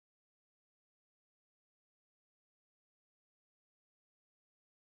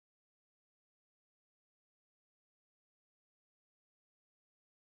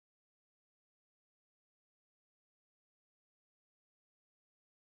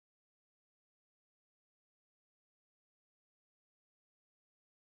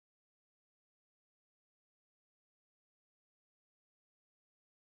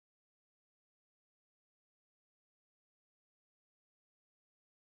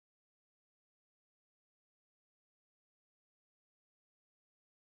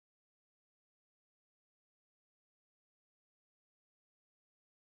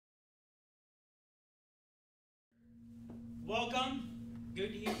Welcome.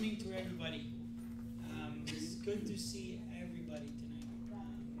 Good evening to everybody. It's good to see everybody tonight.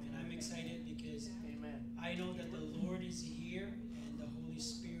 And I'm excited because I know that the Lord is here and the Holy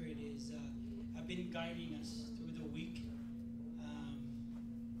Spirit is have been guiding us through the week.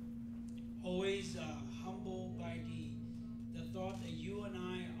 Always humbled by the thought that you and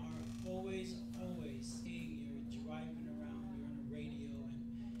I are always seeing. You're driving around, you're on the radio,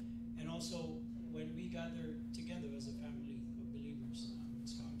 and also when we gather together as a family of believers.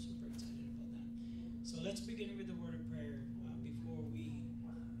 So I'm super excited about that. So let's begin with the word of prayer before we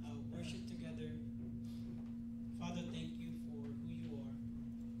worship together. Father, thank you for who you are.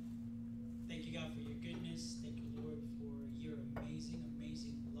 Thank you, God, for your goodness. Thank you, Lord, for your amazing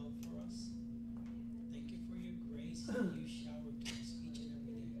love for us. Thank you for your grace that you shower to us each and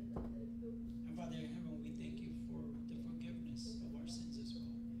every day. And Father in heaven, we thank you for the forgiveness of our sins as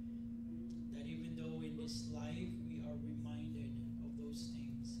well. That even though in this life we are reminded of those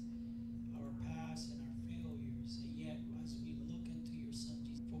things, our past and our failures, and yet as we look into your Son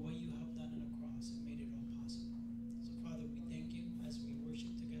Jesus, for what you have done on the cross and made it all possible. So Father, we thank you as we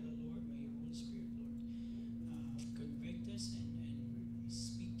worship together, Lord. May your Holy Spirit, Lord, convict us and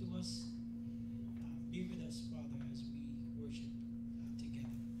speak to us. Be with us, Father, as we worship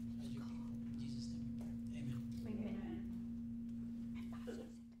together as your people. In Jesus' name we pray. Amen. Amen.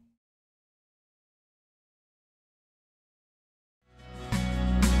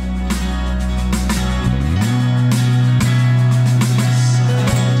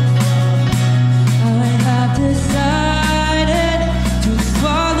 I have decided to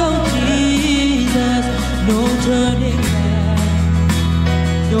follow Jesus. No turning back,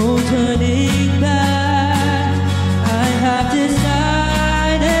 no turning back. I have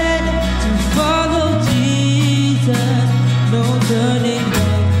decided to follow Jesus. No turning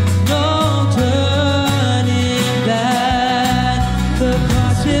back, no turning back. The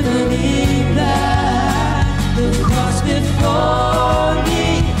cross before me, back. The cross before me,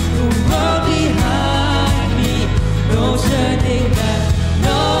 the world behind me. No turning back,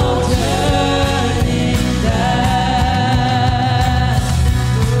 no turning back.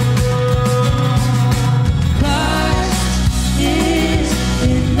 Christ is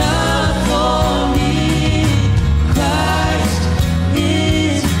enough for me. Christ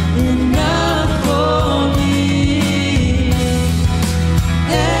is enough for me.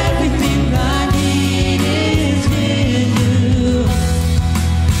 Everything I need is in you.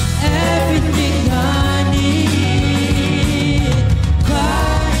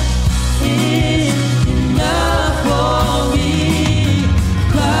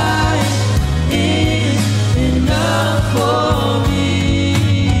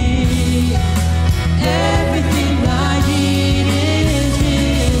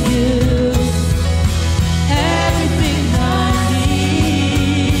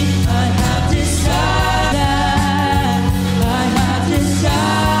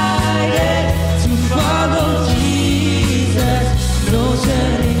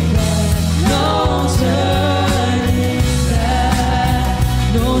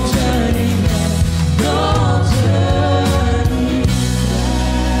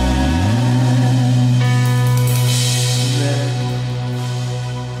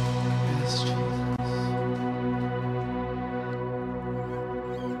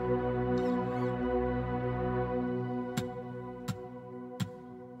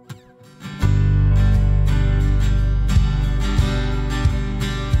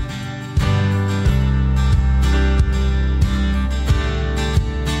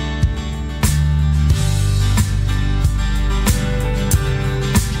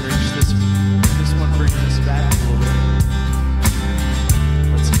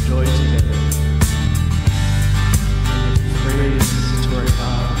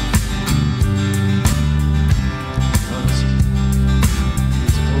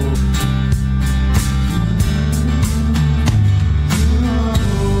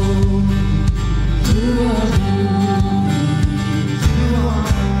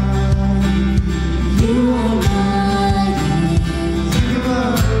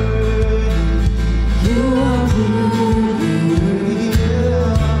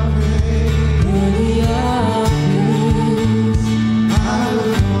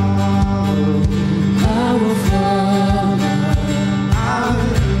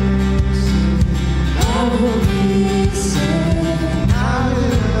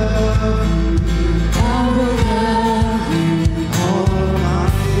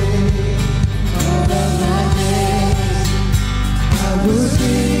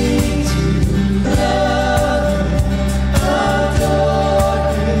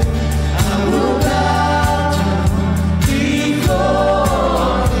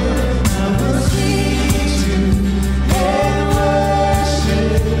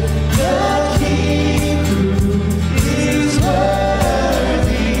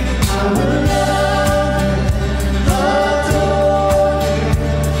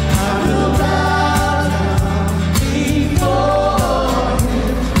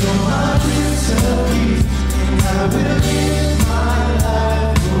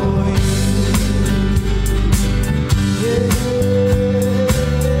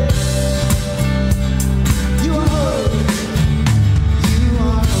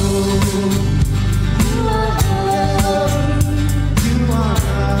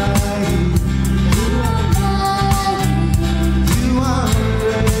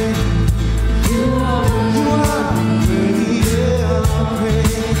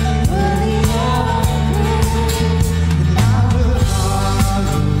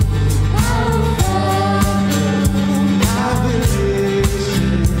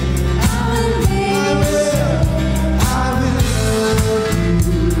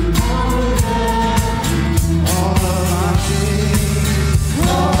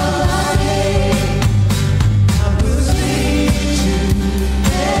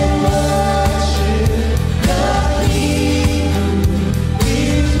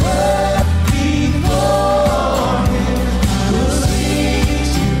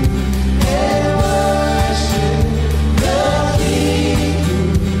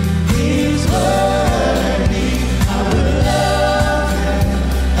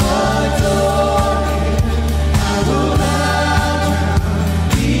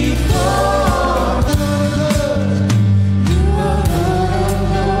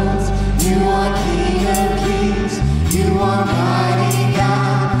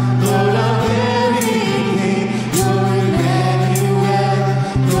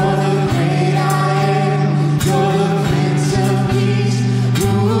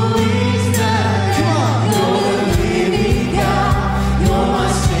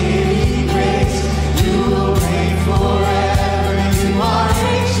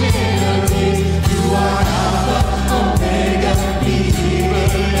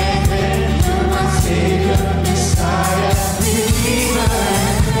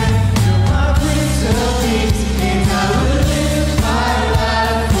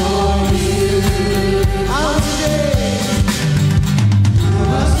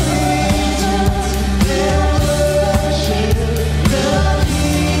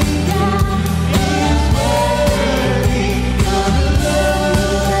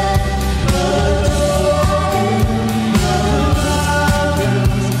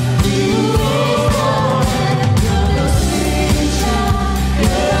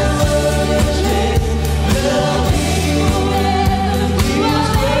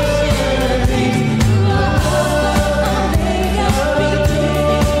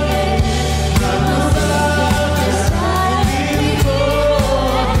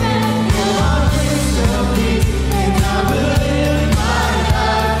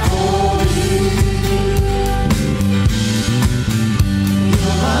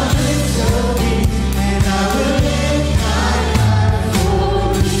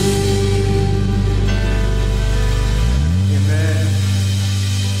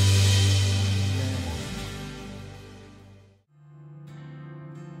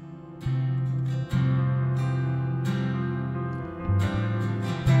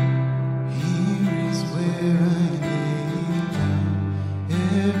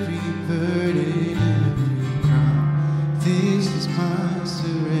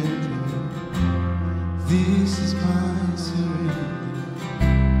 This is my surrender.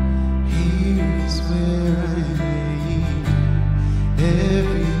 Here is where I lay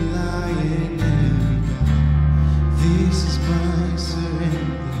every lie and every doubt. This is my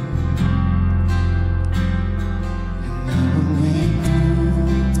surrender. And I will make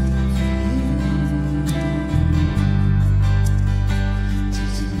room to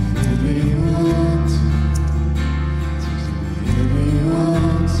do whatever you want to do whatever you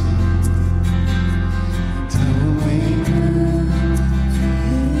want to. And I will make room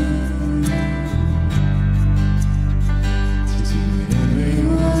to do whatever you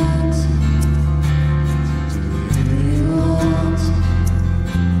want to do whatever you want to.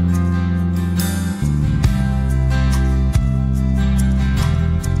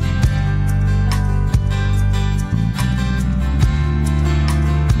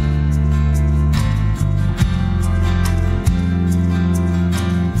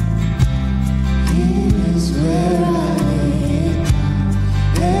 Here is where I lay down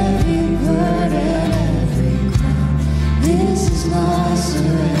every burden, every crown. This is my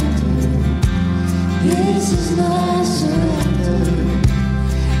surrender. This is my surrender.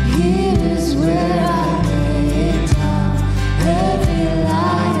 Here is where I lay down every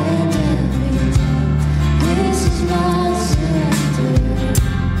lie and every doubt. This is my surrender.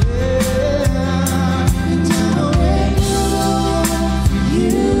 And I will make room for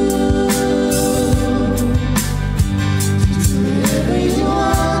you to do whatever you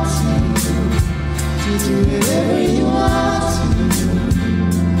want to do whatever you want to.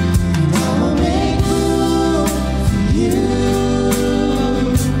 And I will make room for you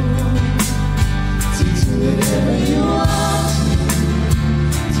to do whatever you want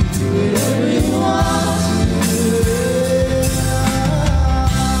to do whatever you want to.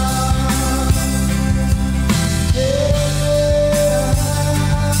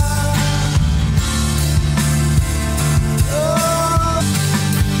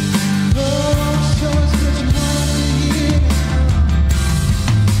 Show us what you want to hear.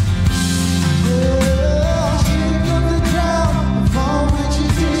 Shake up the ground of all my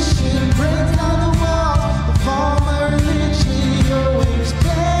tradition, break down the walls of all my religion. Your way is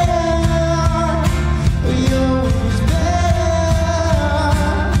better. Your way is better.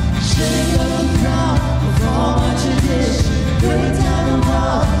 Shake up the ground of all my tradition, break down the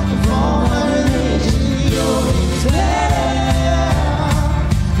walls of all my religion. Your way is better.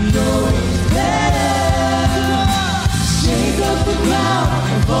 Your way is better. Shake up the ground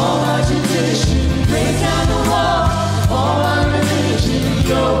of all our tradition, break down the wall of all our religion.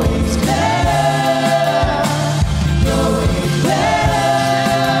 Your way is better. Your way is better.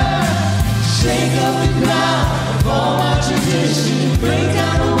 Shake up the ground of all our tradition, break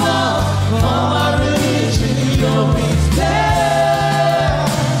down the wall of all our religion. Your way is better.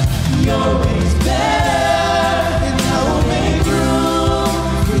 Your way is better. And I will make room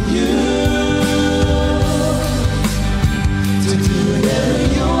for you to do whatever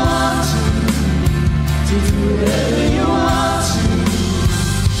you want to do whatever you want to.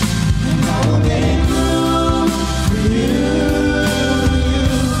 And I will make room for you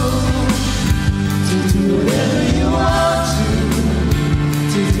to do whatever you want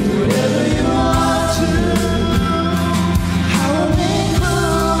to do whatever you want to. I will make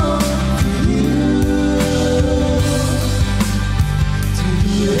room for you to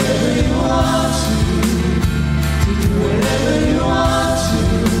do whatever you want to do whatever you want to.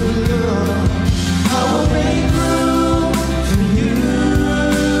 I will make room for you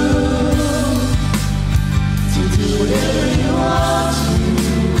to do whatever you want to.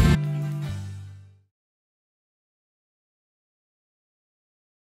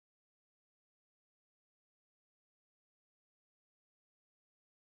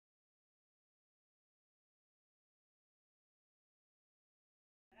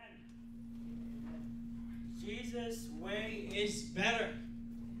 Jesus' way is better.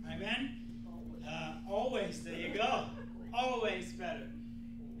 Amen? Always. There you go. Always better.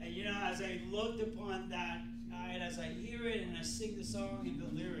 And you know, as I looked upon that, and as I hear it and I sing the song and the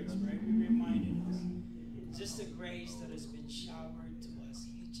lyrics, right, we reminded us just the grace that has been showered to us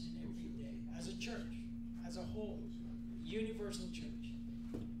each and every day as a church, as a whole, universal church.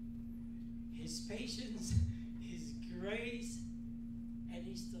 His patience, His grace, and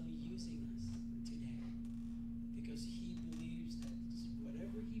He's still using us today because He believes that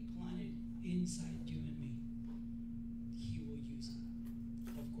whatever He planted inside you and me, He will use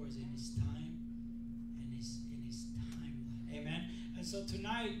it. Of course, in His time and in His timeline. Amen. And so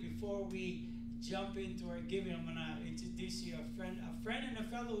tonight, before we jump into our giving, I'm gonna introduce you a friend and a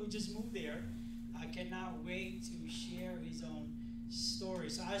fellow who just moved there. I cannot wait to share his own story.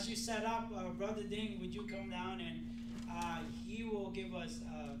 So as you set up, Brother Ding, would you come down and he will give us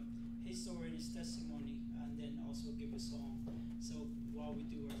his story and his testimony, and then also give a song. So while we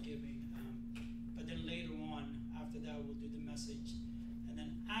do our giving, but then later on, after that, we'll do the message, and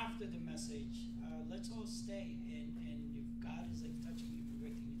then after the message, let's all stay and if God is like touching you,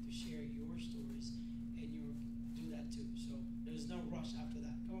 convicting you to share your stories, and you do that too. So there's no rush after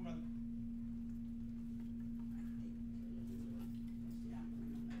that. Come on, brother.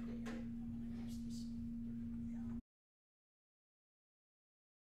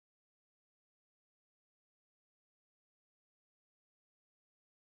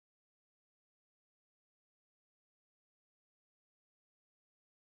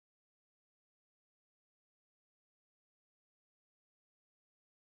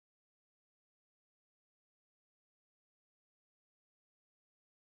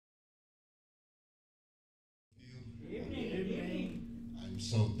 I'm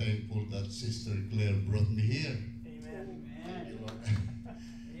so thankful that Sister Claire brought me here. Amen. Thank you, Lord.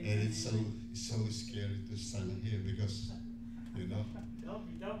 And it's so scary to stand here because, you know,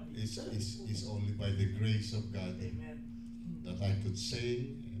 it's only by the grace of God that I could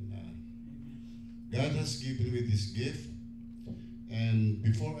sing. And God has given me this gift. And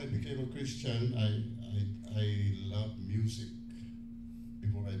before I became a Christian, I loved music.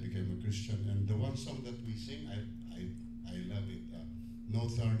 Before I became a Christian, and the one song that we sing, I love it. No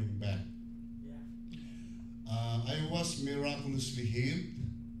turning back. Yeah. I was miraculously healed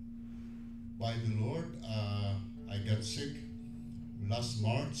by the Lord. I got sick last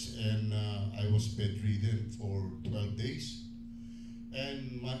March, and I was bedridden for 12 days.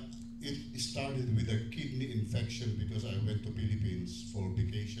 And it started with a kidney infection because I went to Philippines for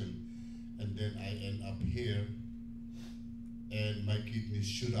vacation, and then I end up here, and my kidneys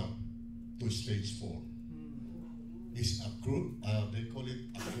shoot up to stage 4. It's they call it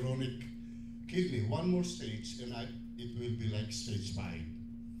a chronic kidney. One more stage, and it will be like stage 5.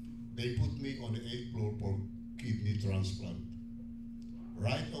 They put me on the 8th floor for kidney transplant.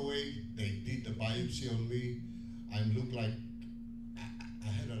 Right away, they did the biopsy on me. I look like I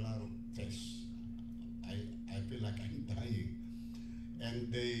had a lot of tests. I feel like I'm dying, and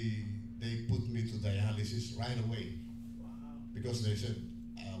they put me to dialysis right away. Because they said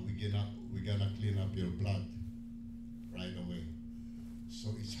we're gonna clean up your blood right away. So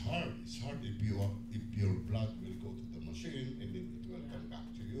it's hard. It's hard if your blood will go to the machine and then it will come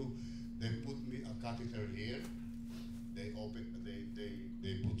back to you. They put me a catheter here. They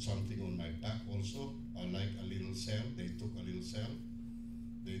put something on my back also, like a little cell. They took a little cell.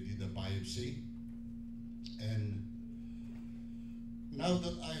 They did a biopsy, and now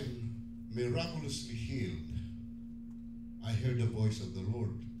that I'm miraculously healed, I heard the voice of the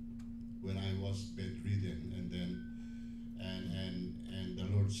Lord when I was bedridden, and then and the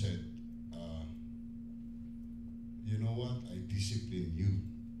Lord said, you know what? I discipline you.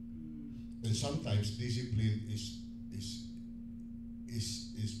 And sometimes discipline is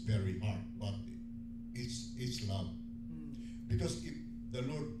very hard, but it's love. Because if the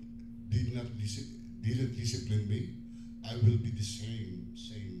Lord didn't discipline me, I will be the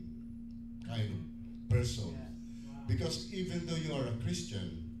same kind of person. Because even though you are a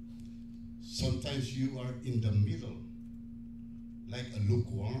Christian, sometimes you are in the middle, like a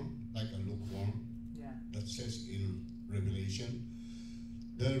lukewarm, that says in Revelation.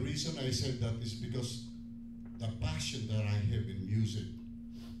 The reason I said that is because the passion that I have in music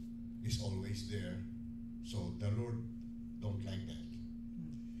is always there. So the Lord don't like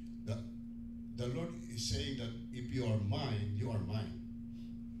that. The Lord is saying that if you are mine, you are mine.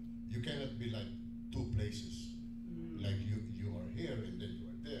 You cannot be like two places. Like you are here and then you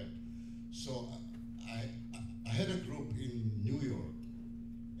are there. So I had a group in New York,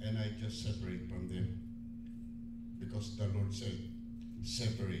 and I just separate from them because the Lord said,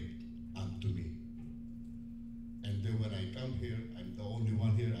 separate unto me. And then when I come here, I'm the only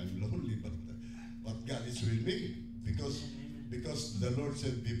one here. I'm lonely, but God is with me because the Lord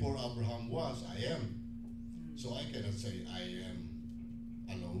said, before Abraham was, I am. So I cannot say I am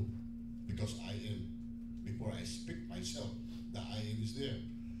alone because I am. Before I speak myself, the I am is there.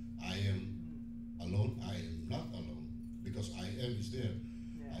 I am alone. I am not alone because I am is there.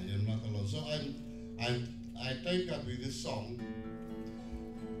 Yeah. I am not alone. So I thank God with this song.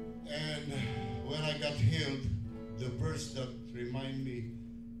 And when I got healed, the verse that remind me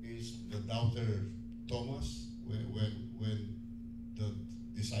is the doubter Thomas when the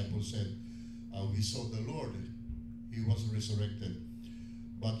disciples said, "We saw the Lord. He was resurrected,"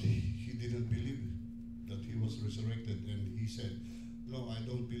 but he didn't believe that he was resurrected, and he said, "No, I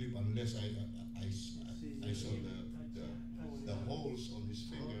don't believe unless I saw the the holes on his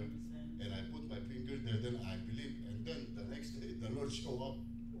finger, and I put my finger there, then I believe. And then the next day, the Lord showed up.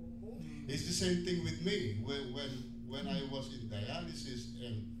 It's the same thing with me. When I was in dialysis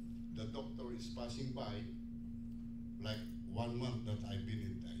and the doctor is passing by, like 1 month that I've been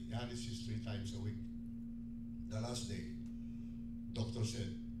in dialysis 3 times a week. The last day, doctor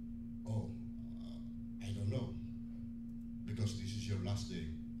said, "Oh, I don't know, because this is your last day."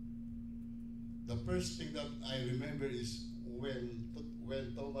 The first thing that I remember is when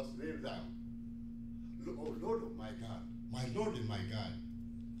Thomas knelt down. Oh Lord, oh my God, my Lord and my God.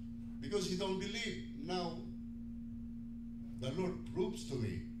 Because he don't believe. Now, the Lord proves to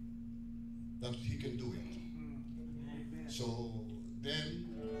me that he can do it. So then,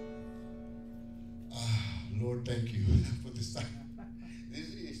 Lord, thank you for this time. This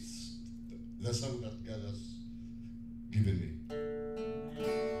is the song that God has given me.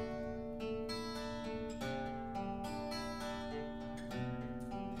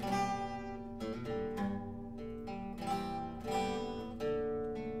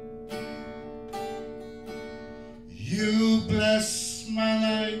 You bless my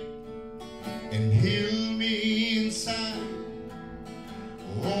life and heal me inside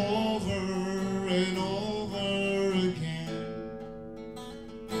over and over again.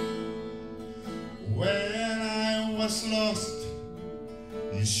 When I was lost,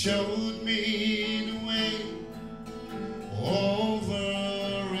 you showed me the way over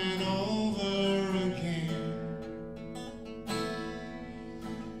and over again.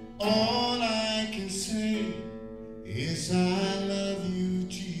 All I can say is I love you,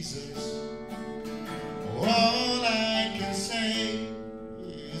 Jesus. All I can say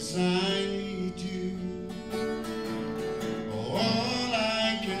is I need you. All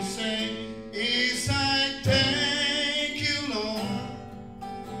I can say is I thank you, Lord,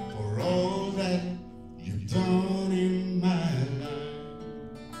 for all that you've done in my life.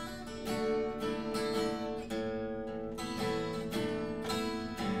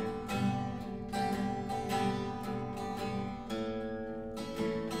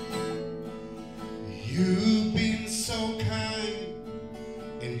 You've been so kind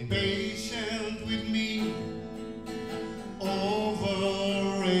and patient with me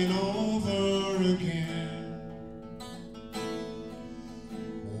over and over again.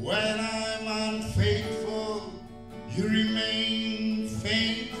 When I'm unfaithful, you remain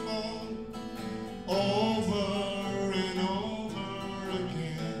faithful over and over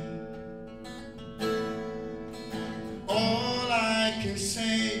again. All I can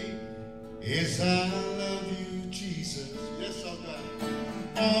say is I love you, Jesus. Yes, oh God.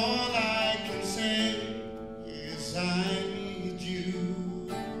 All I can say is I need you.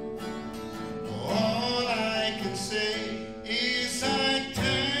 All I can say is I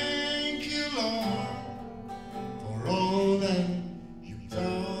thank you, Lord, for all that you've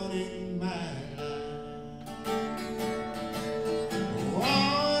done in my life.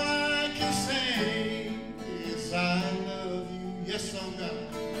 All I can say is I love you. Yes, oh God.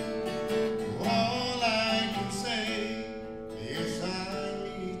 All I can say is I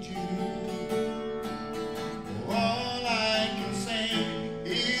need you. All I can say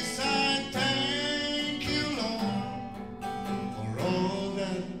is I thank you, Lord, for all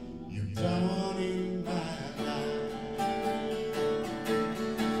that you've done in my life.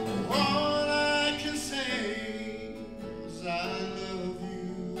 All I can say is I love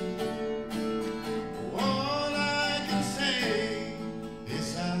you. All I can say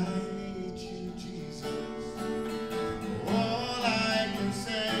is I need you, Jesus. All I can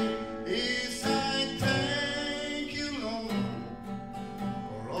say is I thank you, Lord,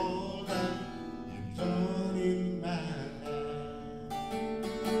 for all that you've done in my life.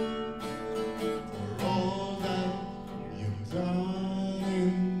 For all that you've done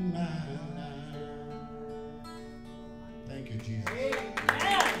in my life. Thank you, Jesus.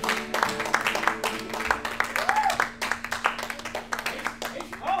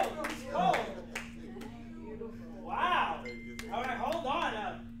 Wow. All right, hold on.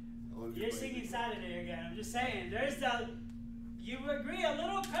 You're singing Saturday again. I'm just saying, there's the, you agree, a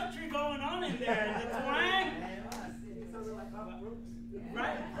little country going on in there. The twang.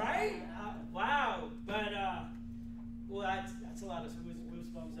 Right? Wow. But, well, that's a lot of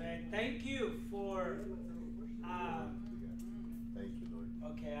goosebumps. Right? Thank you for, Thank you, Lord.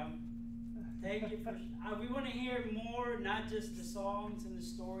 okay, thank you for, we want to hear more, not just the songs and the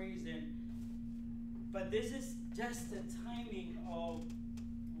stories, but this is just the timing of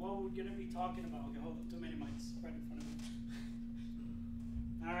what we're going to be talking about. Okay, hold on, too many mics right in front of me.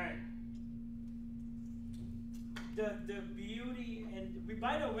 All right. The beauty, and we,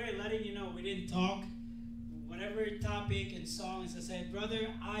 by the way, letting you know, we didn't talk. When whatever topic and songs, I said, brother,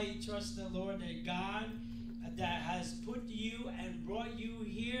 I trust the Lord that God that has put you and brought you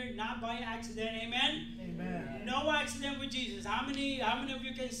here, not by accident. Amen? Amen. No accident with Jesus. How many of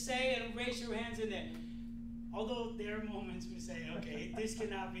you can say and raise your hands in there? Although there are moments we say, okay, this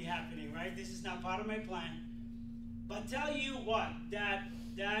cannot be happening, right? This is not part of my plan. But tell you what, that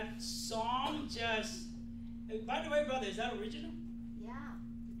song just, by the way, brother, is that original?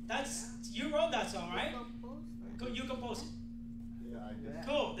 Yeah. You wrote that song, right? You You composed it. Yeah, I did.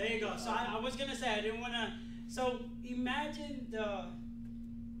 Cool, there you go. So I was going to say, I didn't want to, so imagine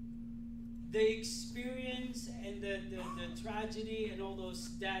the experience and the tragedy and all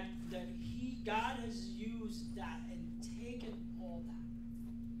those that God has used that and taken all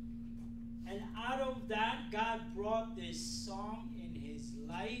that. And out of that, God brought this song in his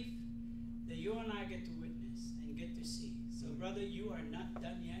life that you and I get to witness and get to see. So brother, you are not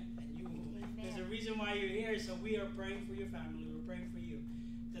done yet, and there's a reason why you're here. So we are praying for your family. We're praying for you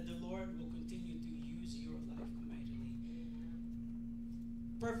that the Lord will continue to use your life mightily.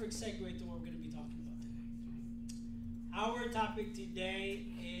 Perfect segue to what we're going to be talking about today. Our topic today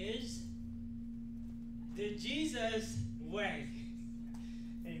is the Jesus way.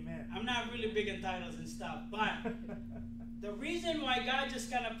 Amen. I'm not really big on titles and stuff, but the reason why God just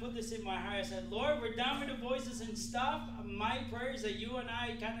kind of put this in my heart, I said, Lord, we're done with the voices and stuff. My prayer is that you and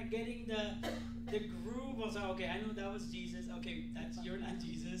I kind of getting the groove. I was like, okay, I know that was Jesus. Okay, you're not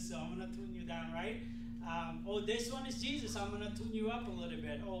Jesus, so I'm going to tune you down, right? Oh, this one is Jesus, so I'm going to tune you up a little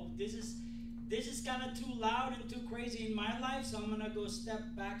bit. Oh, this is kind of too loud and too crazy in my life, so I'm going to go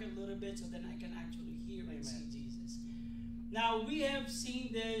step back a little bit so then I can actually hear and see Jesus. Now, we have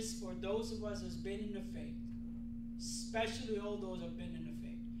seen this for those of us who's been in the faith, especially all those who have been in the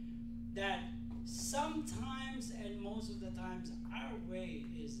faith, that sometimes and most of the times our way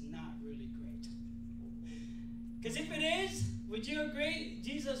is not really great. Because if it is, would you agree?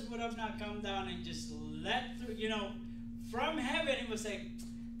 Jesus would have not come down and just let through, from heaven he would say,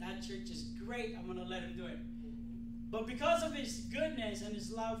 that church is great, I'm going to let him do it. But because of his goodness and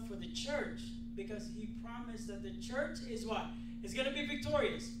his love for the church, because he promised that the church is what? It's going to be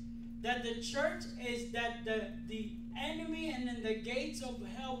victorious. That the church is that the enemy and then the gates of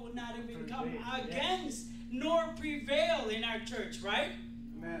hell will not even come against nor prevail in our church, right?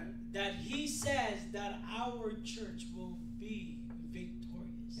 Amen. That he says that our church will be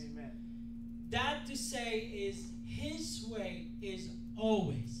victorious. Amen. That to say is his way is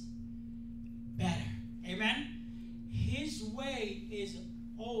always better. Amen? His way is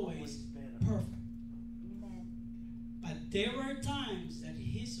always perfect. Amen. But there are times that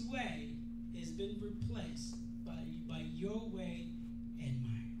his way has been replaced by your way and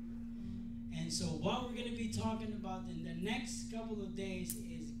mine. And so what we're going to be talking about in the next couple of days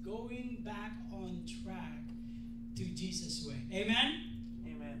is going back on track to Jesus' way. Amen?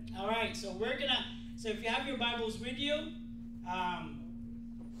 Amen. All right, so so if you have your Bibles with you,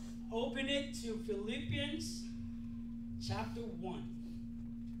 open it to Philippians chapter 1.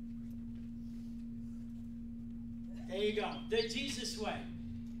 There you go, the Jesus way.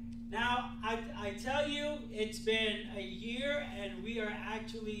 Now, I tell you, it's been a year, and we are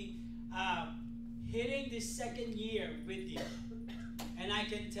actually hitting the second year with you. And I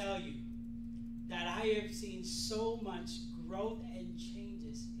can tell you that I have seen so much growth and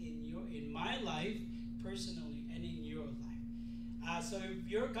changes in my life, personally, and in your life. So if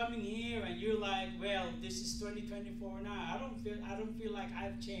you're coming here and you're like, well, this is 2024 now, I don't feel like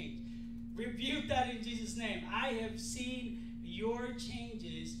I've changed. Rebuke that in Jesus' name. I have seen your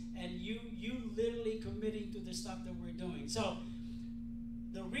changes and you literally committing to the stuff that we're doing. So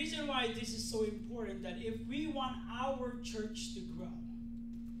the reason why this is so important, that if we want our church to grow,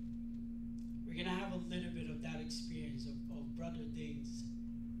 we're going to have a little bit of that experience of Brother Dings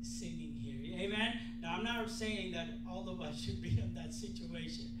singing here. Amen? Now, I'm not saying that all of us should be in that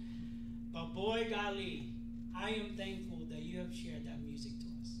situation. But boy, golly, I am thankful that you have shared that music to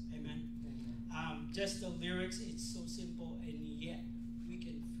us. Amen? Just the lyrics, it's so simple, and yet we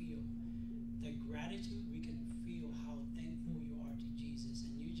can feel the gratitude. We can feel how thankful you are to Jesus,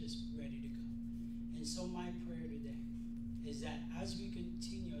 and you're just ready to go. And so my prayer today is that as we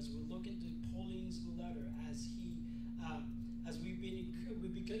continue, as we look into Pauline's letter, as we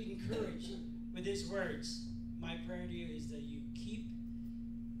become encouraged with his words, my prayer to you is that you keep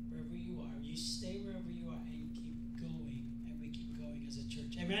wherever you are, you stay wherever you are, and keep going, and we keep going as a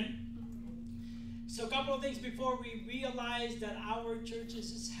church. Amen? So a couple of things before we realize that our church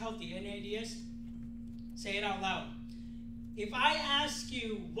is healthy. Any ideas? Say it out loud. If I ask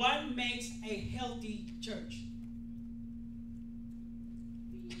you what makes a healthy church?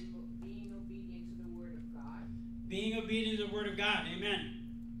 Being obedient to the word of God. Being obedient to the word of God. Amen.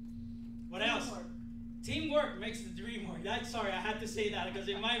 What else? Teamwork makes the dream work. Sorry, I had to say that because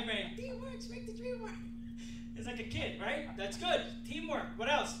in my brain, teamwork makes the dream work. It's like a kid, right? That's good. Teamwork.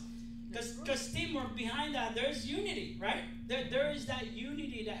 What else? Because teamwork, behind that, there's unity, right? There is that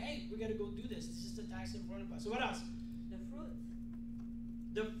unity that, hey, we got to go do this. This is the task in front of us. So what else?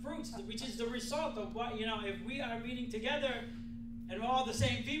 The fruits, which is the result of what, if we are meeting together and we're all the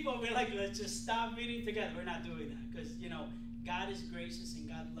same people, we're like, let's just stop meeting together. We're not doing that because, God is gracious and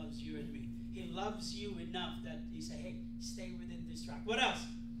God loves you and me. He loves you enough that he said, hey, stay within this track. What else?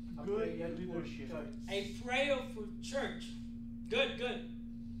 Good leadership. A prayerful church. Good.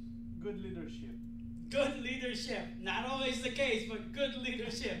 Good leadership. Good leadership. Not always the case, but good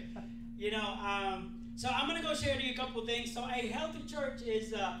leadership. So I'm going to go share with you a couple things. So a healthy church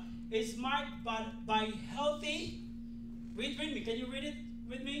is marked by healthy. Read with me. Can you read it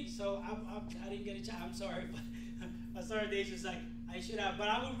with me? So I didn't get a chance. I'm sorry. But Pastor Dave is like, I should have. But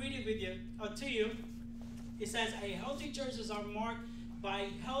I will read it with you, or to you. It says, a healthy churches are marked by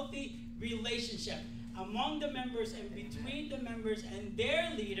healthy relationship among the members and between the members and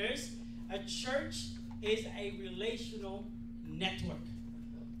their leaders. A church is a relational network.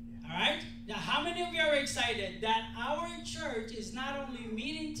 All right? Now, how many of you are excited that our church is not only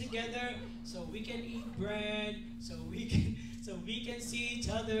meeting together so we can eat bread, so we can see each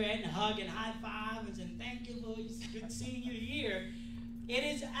other and hug and high five and thank you for good seeing you here. It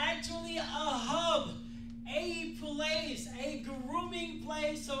is actually a hub, a place, a grooming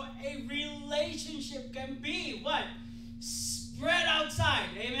place, so a relationship can be what? Spread outside.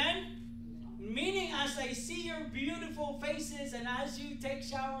 Amen? Meaning, as I see your beautiful faces and as you take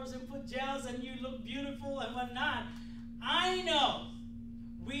showers and put gels and you look beautiful and whatnot, I know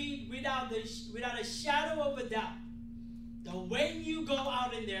without a shadow of a doubt that when you go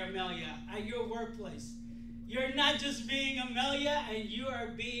out in there, Amelia, at your workplace, you're not just being Amelia, and you are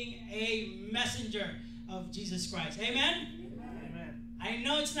being a messenger of Jesus Christ. Amen? Amen. I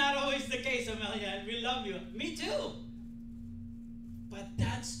know it's not always the case, Amelia, and we love you. Me too. But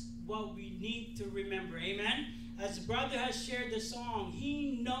that's what we need to remember. Amen? As brother has shared the song,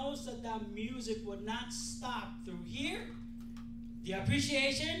 he knows that music would not stop through here, the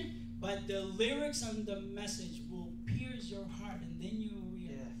appreciation, but the lyrics and the message will pierce your heart, and then you will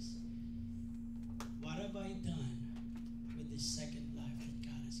realize, what have I done with this second life that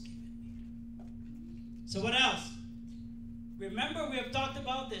God has given me? So what else? Remember, we have talked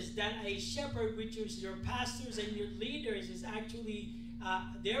about this, that a shepherd, which is your pastors and your leaders, is actually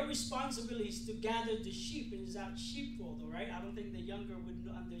their responsibility is to gather the sheep in that sheepfold, all right? I don't think the younger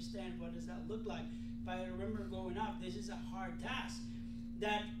would understand what does that look like. But I remember growing up, this is a hard task.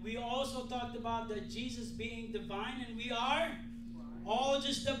 That we also talked about that Jesus being divine and we are all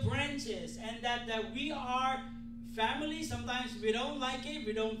just the branches, and that we are family. Sometimes we don't like it,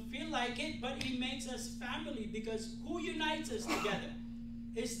 we don't feel like it, but he makes us family because who unites us together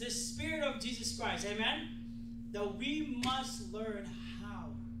is the Spirit of Jesus Christ. Amen? That we must learn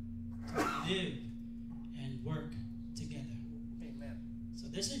how to live and work together. Amen. So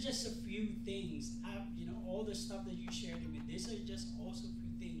this is just a few things. All the stuff that you shared with me, these are just also a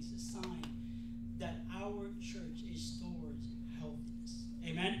few things, a sign that our church is towards healthiness.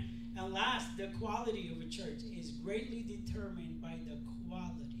 Amen? And last, the quality of a church is greatly determined by the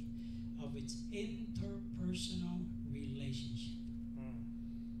quality of its interpersonal relationship.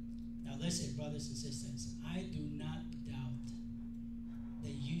 Now listen, brothers and sisters, I do not doubt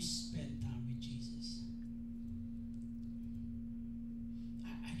that you spend time with Jesus.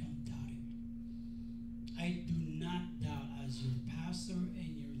 I don't doubt it. I do not doubt, as your pastor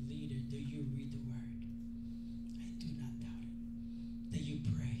and your leader, do you read the word? I do not doubt it. That you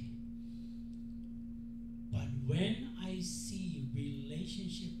pray. But when I see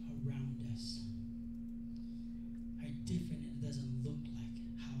relationship around us are different, it doesn't look like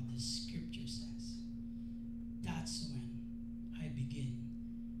how the scripture says, that's when I begin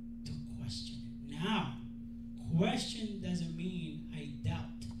to question it. Now, question doesn't mean I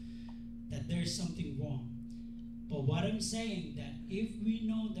doubt that there's something wrong. But what I'm saying, that if we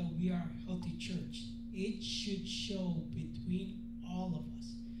know that we are a healthy church, it should show between all of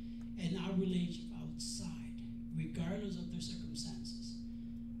us and our relationship outside, regardless of their circumstances,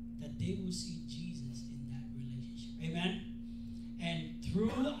 that they will see Jesus in that relationship. Amen? And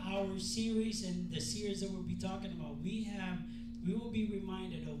through our series and the series that we'll be talking about, we will be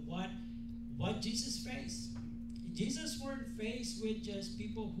reminded of what Jesus faced. Jesus weren't faced with just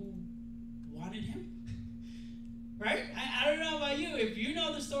people who wanted him. Right? I don't know about you. If you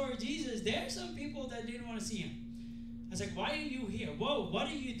know the story of Jesus, there are some people that didn't want to see him. was like, why are you here? Whoa, what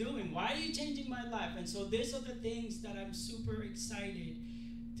are you doing? Why are you changing my life? And so these are the things that I'm super excited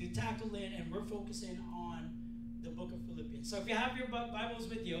to tackle in, and we're focusing on the book of Philippians. So if you have your Bibles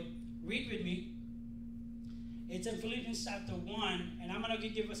with you, read with me. It's in Philippians chapter 1, and I'm going to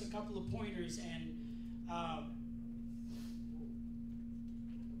give us a couple of pointers. And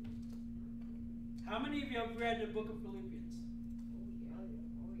how many of you have read the book of Philippians?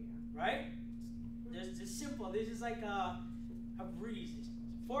 Right? It's simple. This is like a breeze.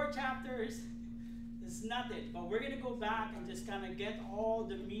 4 chapters. It's nothing. But we're going to go back and just kind of get all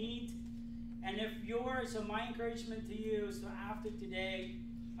the meat. And if so my encouragement to you is to after today,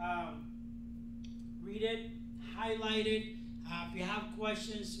 read it, highlight it. If you have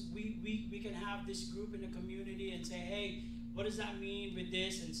questions, we can have this group in the community and say, hey, what does that mean with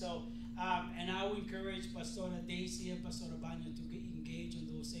this? And so, and I will encourage Pastora Daisy and Pastora Banyo to engage in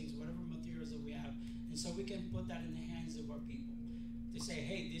those things, whatever materials that we have. And so we can put that in the hands of our people to say,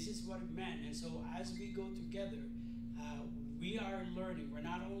 hey, this is what it meant. And so as we go together, we are learning. We're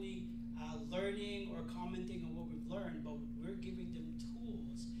not only learning or commenting on what we've learned, but we're giving them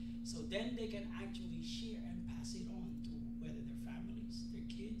tools so then they can actually share and pass it on to whether their families, their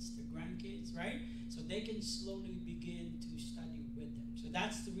kids, their grandkids, right? So they can slowly begin to study with them. So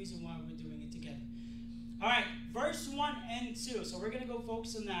that's the reason why we're doing it together. All right, verse 1 and 2. So we're going to go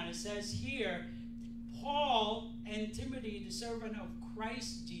focus on that. It says here, Paul and Timothy, the servant of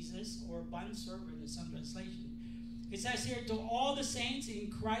Christ Jesus, or bondservant in some translation. It says here, to all the saints in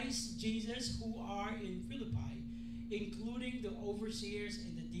Christ Jesus who are in Philippi, including the overseers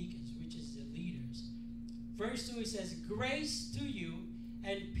and the deacons, which is the leaders. Verse 2, it says, grace to you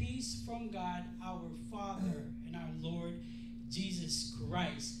and peace from God our Father and our Lord Jesus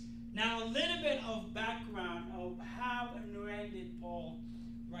Christ. Now, a little bit of background of how and when did Paul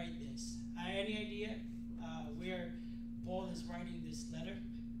write this. Any idea where Paul is writing this letter?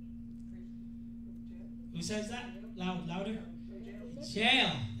 Who says that? Louder. Jail.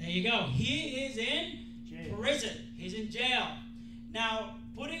 There you go. He is in prison. He's in jail. Now,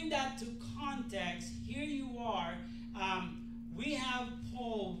 putting that to context, here you are. We have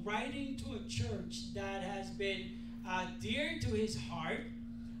Paul writing to a church that has been dear to his heart.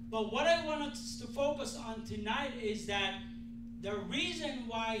 But what I want us to focus on tonight is that the reason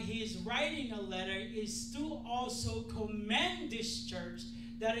why he is writing a letter is to also commend this church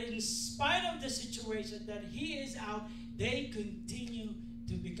that in spite of the situation that he is out, they continue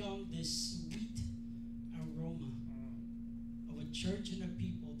to become this sweet aroma of a church and a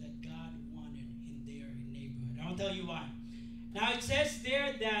people that God wanted in their neighborhood. I'll tell you why. Now it says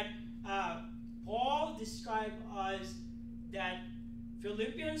there that Paul described us that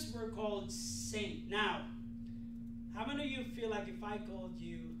Philippians were called saint. Now, how many of you feel like if I called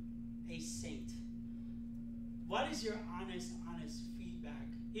you a saint, what is your honest feedback?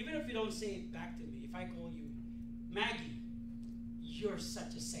 Even if you don't say it back to me, if I call you Maggie, you're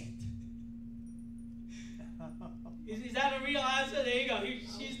such a saint. Is that a real answer? There you go.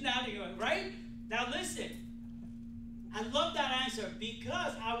 She's nodding, right? Now listen. I love that answer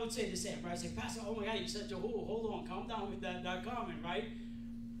because I would say the same, right? I say, Pastor, oh my God, you're such a hold on, calm down with that comment, right?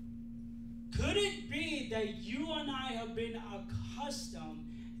 Could it be that you and I have been accustomed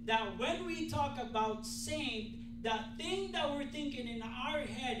that when we talk about saint, the thing that we're thinking in our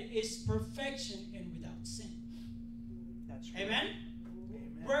head is perfection and without sin? That's right. Amen?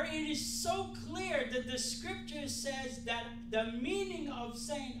 Where it is so clear that the scripture says that the meaning of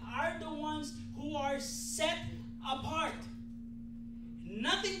saint are the ones who are set apart.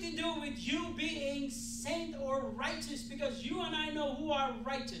 Nothing to do with you being saint or righteous, because you and I know who are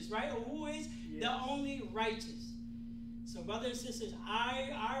righteous, right? Or who is the only righteous. So brothers and sisters,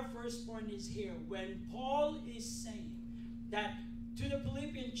 our first point is here. When Paul is saying that to the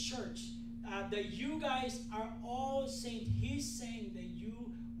Philippian church, that you guys are all saints, he's saying that you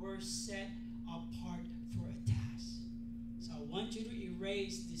were set apart for a task. So I want you to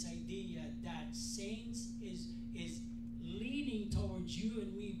erase this idea that saints is leaning towards you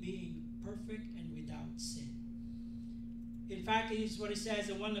and me being perfect and without sin. In fact, it's what it says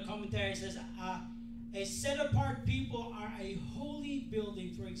in one of the commentaries. It says, a set-apart people are a holy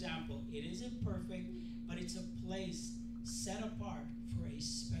building, for example. It isn't perfect, but it's a place set apart for a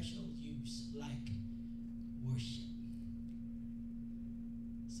special use, like worship.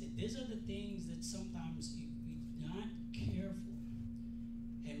 See, these are the things that sometimes if we're not careful,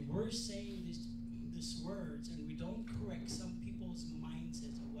 and we're saying these words, and we don't correct some people's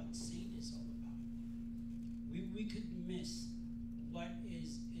mindsets of what sin is all about, we could miss what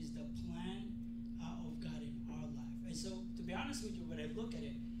is the plan of God in our life. And so, to be honest with you, when I look at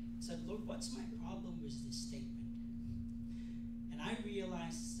it, I said, Lord, what's my problem with this statement? I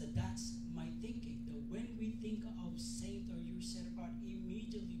realized that that's my thinking. That when we think of saint or you're set apart,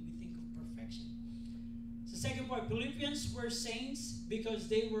 immediately we think of perfection. So second point, Philippians were saints because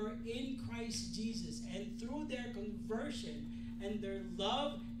they were in Christ Jesus. And through their conversion and their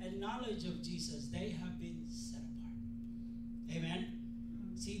love and knowledge of Jesus, they have been set apart. Amen?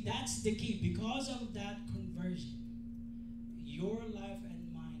 See, that's the key. Because of that conversion, your life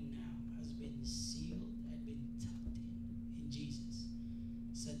and mine now has been sealed and been tucked in Jesus.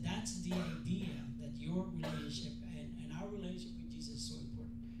 So that's the idea that your relationship and our relationship with Jesus is so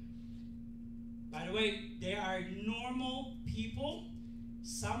important. By the way, there are normal people,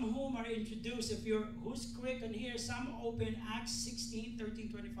 some whom are introduced. If you're, who's quick on here, some open Acts 16, 13,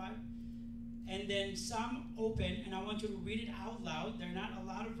 25. And then some open, and I want you to read it out loud. There are not a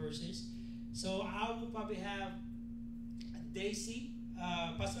lot of verses. So I will probably have Daisy,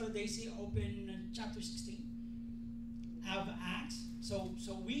 Pastor Daisy, open chapter 16 of Acts. So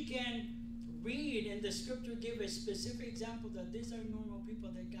we can read, and the scripture give a specific example that these are normal people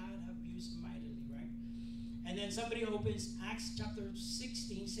that God have used mightily, right? And then somebody opens Acts chapter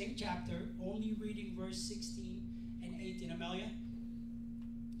 16, same chapter, only reading verse 16 and 18. Amelia?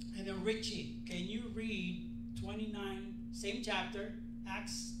 And then Richie, can you read 29, same chapter,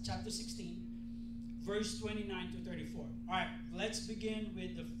 Acts chapter 16, verse 29 to 34. All right, let's begin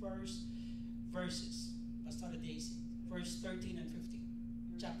with the first verses. Let's start at Daisy. Verse 13 and 15.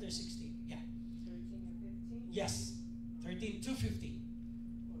 Chapter 16, yeah. 13 and 15? Yes, 13 to 15.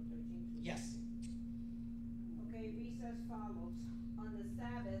 Or 13 to Yes. 15. Okay, it reads as follows. On the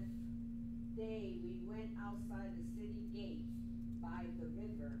Sabbath day, we went outside the city gate by the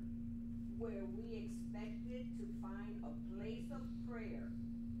river, where we expected to find a place of prayer.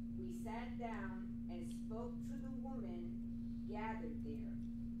 We sat down and spoke to the women gathered there.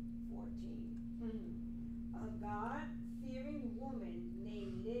 14. A God-fearing woman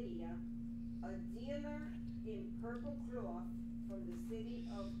named Lydia, a dealer in purple cloth from the city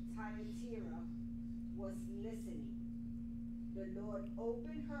of Thyatira, was listening. The Lord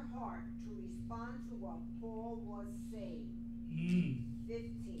opened her heart to respond to what Paul was saying.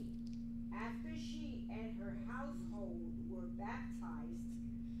 15. After she and her household were baptized,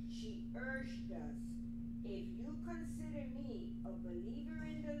 she urged us, if you consider me a believer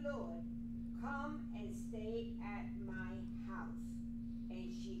in the Lord, come and stay at my house.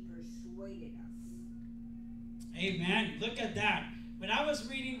 And she persuaded us. Amen. Look at that. When I was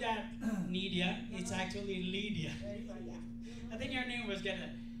reading that, Nidia, it's actually Lydia. I think your name was getting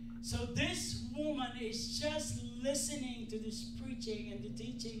it. So this woman is just listening to this preaching and the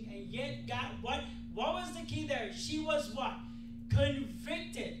teaching, and yet God, what was the key there? She was what?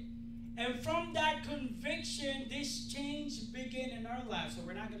 Convicted. And from that conviction, this change began in our lives. So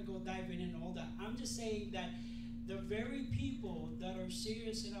we're not going to go diving in all that. I'm just saying that the very people that are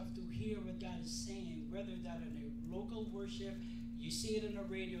serious enough to hear what God is saying, whether that in a local worship, you see it on the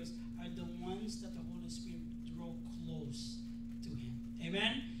radios, are the ones that the Holy Spirit draw close to Him.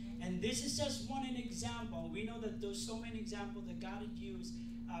 Amen? And this is just one example. We know that there's so many examples that God had used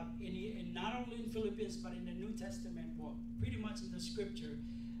in not only in Philippians, but in the New Testament, well, pretty much in the scripture,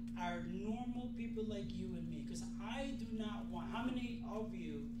 are normal people like you and me. Because I do not want, how many of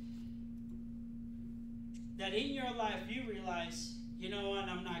you that in your life you realize, you know what,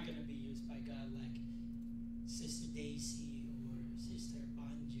 I'm not going to be used by God like Sister Daisy or Sister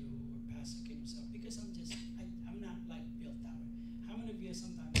Banjo or Pastor Kim himself, because I'm not like built that way. How many of you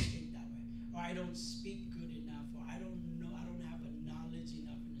sometimes think that way? Or I don't speak good enough, or I don't know, I don't have a knowledge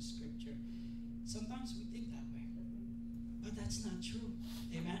enough in the scripture. Sometimes we think that way. But that's not true.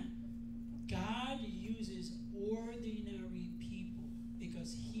 Amen? God uses ordinary people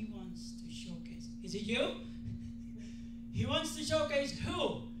because He wants to showcase. Is it you? He wants to showcase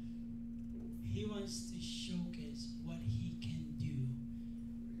who? He wants to showcase what He can do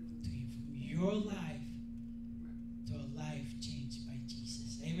to you, from your life to a life changed by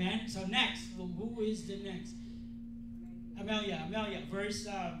Jesus. Amen? So next, well, who is the next? Amelia, verse,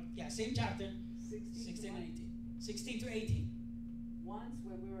 same chapter, 16 and 18. 16 to 18. Once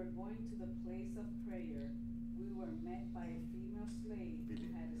when we were going to the place of prayer, we were met by a female slave who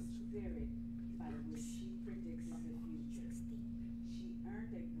had a spirit by which she predicts the future. She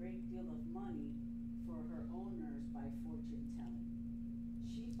earned a great deal of money for her owners by fortune telling.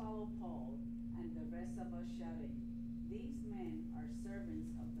 She followed Paul and the rest of us shouting, "These men are servants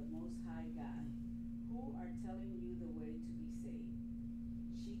of the Most High God, who are telling you the way to be saved."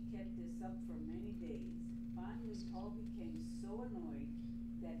 She kept this up for many days. Finally, Paul became so annoyed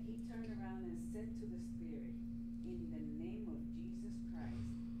that he turned around and said to the spirit, "In the name of Jesus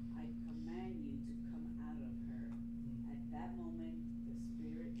Christ, I command you to come out of her." At that moment,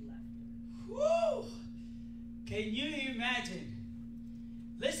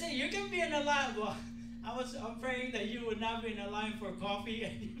 listen, you can be in a line. Well, I'm praying that you would not be in a line for coffee.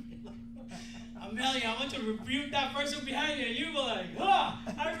 And you'd be like, Amelia, I want to rebuke that person behind you. And you were like,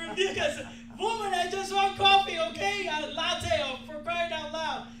 I rebuke us. Woman, I just want coffee, okay? A latte, or for crying out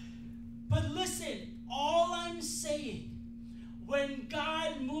loud. But listen, all I'm saying, when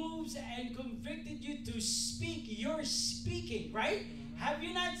God moves and convicted you to speak, you're speaking, right? Have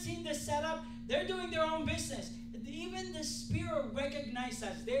you not seen the setup? They're doing their own business. Even the Spirit recognized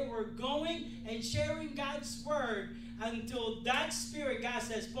us. They were going and sharing God's word until that spirit, God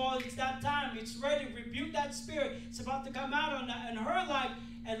says, Paul, it's that time. It's ready. Rebuke that spirit. It's about to come out on her life.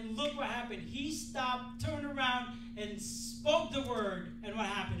 And look what happened. He stopped, turned around, and spoke the word. And what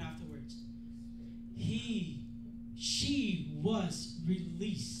happened afterwards? She was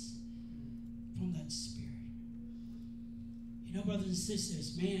released from that spirit. You know, brothers and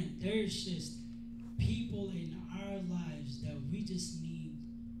sisters, man, there's just people in our lives that we just need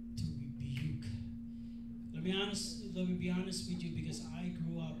to rebuke. Let me be honest with you, because I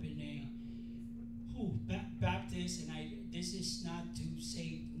grew up in a Baptist, and this is not to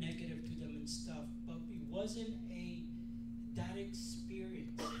say negative to them and stuff, but it wasn't that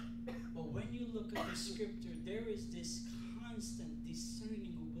experience. But when you look at the scripture, there is this constant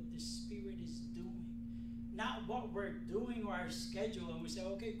discerning of what the Spirit is doing. Not what we're doing or our schedule, and we say,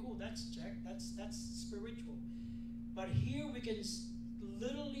 okay, cool, that's checked, that's spiritual. But here we can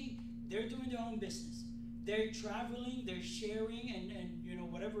literally, they're doing their own business. They're traveling, they're sharing, and you know,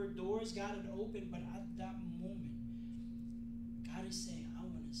 whatever doors God had opened, but at that moment, God is saying, I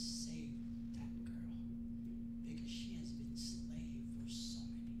want to save that girl, because she has been slave for so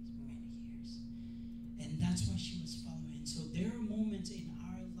many years. And that's why she was following. So there are moments in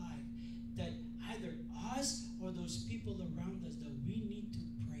our life that either us or those people around us that we need to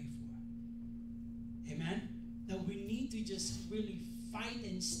pray for. Amen? That we need to just really fight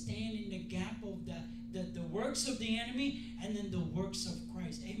and stand in the gap of the works of the enemy and then the works of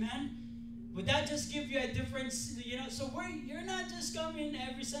Christ. Amen? Would that just give you a difference? You know, so you're not just coming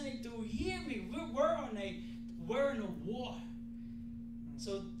every Sunday to hear me. We're in a war.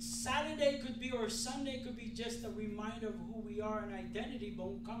 So Saturday could be, or Sunday could be, just a reminder of who we are and identity. But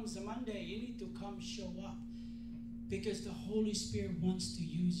when it comes to Monday, you need to come show up, because the Holy Spirit wants to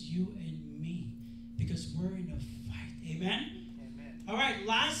use you and me, because we're in a fight. Amen? Amen. All right,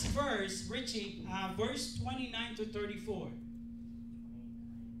 last verse, Richie, verse 29 to 34.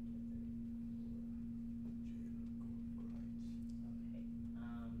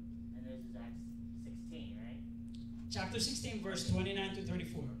 Chapter 16, verse 29 to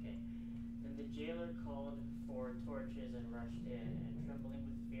 34. Okay. Then the jailer called for torches and rushed in, and trembling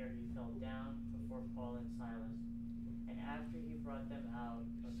with fear, he fell down before Paul and Silas. And after he brought them out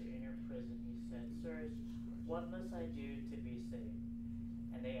of the inner prison, he said, Sirs, what must I do to be saved?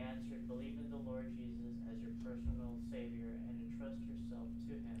 And they answered, Believe in the Lord Jesus as your personal Savior, and entrust yourself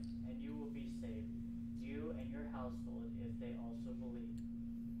to him, and you will be saved, you and your household, if they also believe.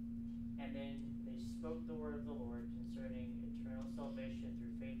 And then they spoke the word of the Lord concerning eternal salvation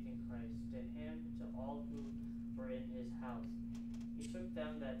through faith in Christ, to him, to all who were in his house. He took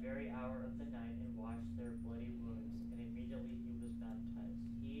them that very hour of the night and washed their bloody wounds, and immediately he was baptized,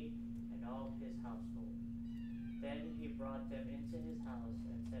 he and all his household. Then he brought them into his house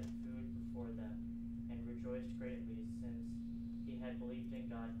and set food before them, and rejoiced greatly, since he had believed in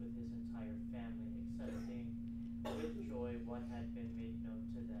God with his entire family, accepting with joy what had been made known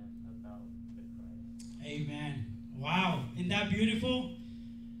to them about the Christ. Amen. Wow. Isn't that beautiful?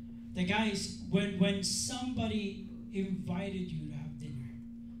 The guys, when somebody invited you to have dinner,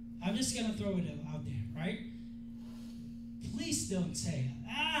 I'm just going to throw it out there, right? Please don't say,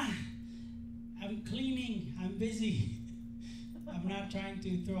 I'm cleaning, I'm busy. I'm not trying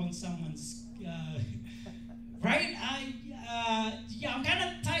to throw on someone's, right? I'm kind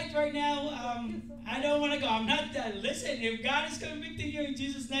of tight right now. I don't want to go. I'm not, listen, if God is convicting you in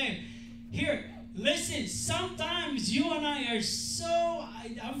Jesus' name, here, listen, sometimes you and I are so,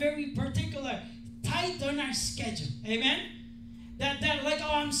 I'm very particular, tight on our schedule. Amen? That like,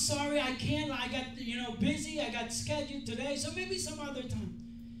 oh, I'm sorry, I can't, I got, busy, I got scheduled today, so maybe some other time.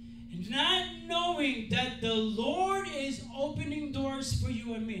 And not knowing that the Lord is opening doors for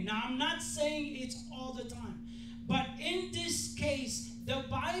you and me. Now, I'm not saying it's all the time. But in this case, the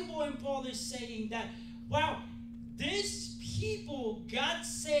Bible and Paul is saying that, wow, this people got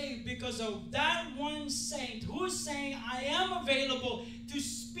saved because of that one saint who's saying, I am available to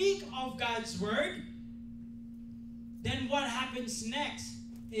speak of God's word. Then what happens next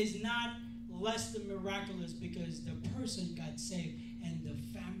is not less than miraculous, because the person got saved and the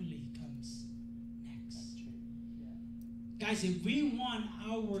family comes next. Guys, if we want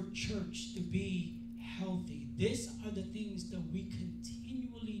our church to be healthy, these are the things that we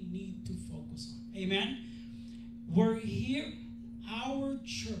continually need to focus on. Amen? We're here, our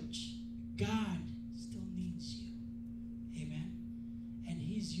church, God still needs you. Amen? And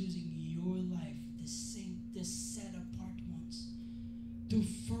He's using your life, the set apart ones, to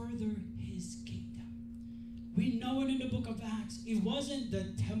further His kingdom. We know it in the book of Acts. It wasn't the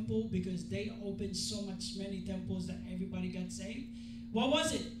temple because they opened so many temples that everybody got saved. What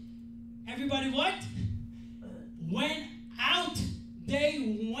was it? Everybody what? Went out.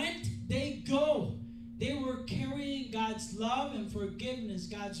 They go. They were carrying God's love and forgiveness,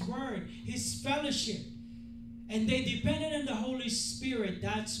 God's word, His fellowship. And they depended on the Holy Spirit.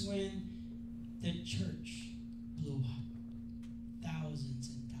 That's when the church blew up. Thousands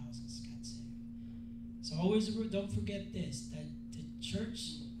and thousands got saved. So always don't forget this, that the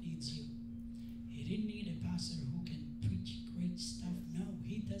church needs you. He didn't need a pastor who can preach great stuff. No,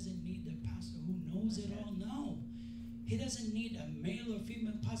 he doesn't need a pastor who knows it all. No. He doesn't need a male or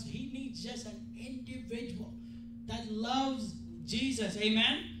female pastor. He needs just an individual that loves Jesus.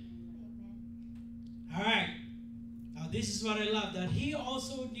 Amen? All right. Now this is what I love, that he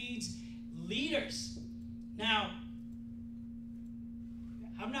also needs leaders. Now,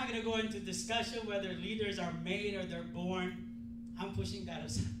 I'm not going to go into discussion whether leaders are made or they're born. I'm pushing that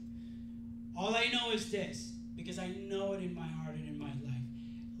aside. All I know is this, because I know it in my heart and in my life.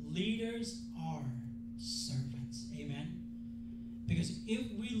 Leaders are servants. Amen? Because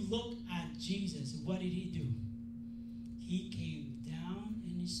if we look at Jesus, what did he do? He came down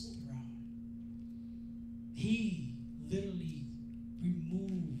in his throne. He literally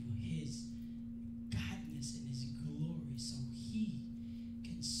removed his godness and his glory so he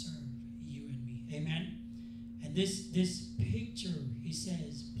can serve you and me. Amen? And this picture, he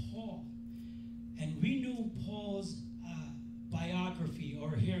says, Paul. And we knew Paul's biography,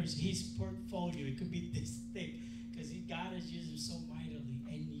 or here's his portfolio. It could be this thick, because God has used him so mightily.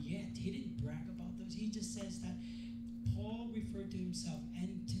 And yet, he didn't brag about those. He just says that Paul referred to himself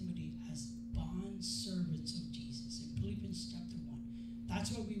and Timothy as bond servants of Jesus in Philippians chapter 1.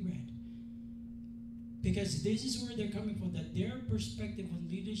 That's what we read. Because this is where they're coming from, that their perspective on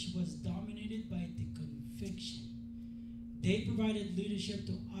leadership was dominated by the conviction. They provided leadership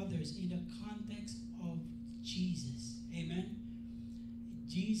to others in the context of Jesus. Amen?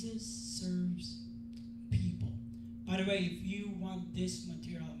 Jesus serves people. By the way, if you want this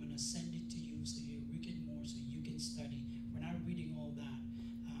material, I'm going to send it to you so you read it more so you can study. We're not reading all that.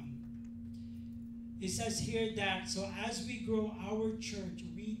 It says here that, so as we grow our church,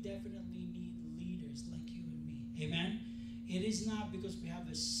 we definitely need leaders like you and me. Amen? It is not because we have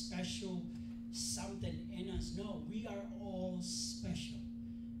a special something in us. No, we are all special.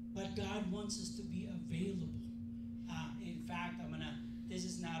 But God wants us to be available. In fact, this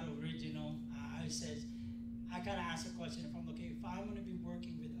is not original. I kind of asked a question if I'm looking, if I'm going to be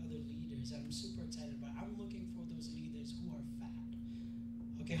working with other leaders, I'm super excited about it. I'm looking for those leaders who are fat.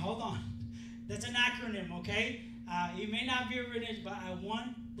 Okay, hold on. That's an acronym, okay? It may not be original, but I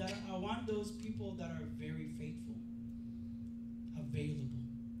want those people that are very faithful, available,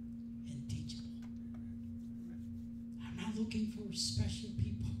 and teachable. I'm not looking for special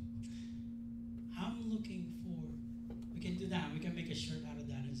people. I'm looking for, we can do that. We can make a shirt out of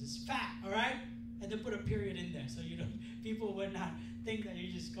that. It's just fat, all right? And then put a period in there so people would not think that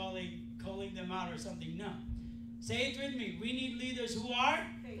you're just calling them out or something. No. Say it with me. We need leaders who are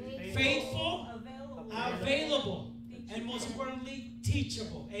faithful, available, and most importantly,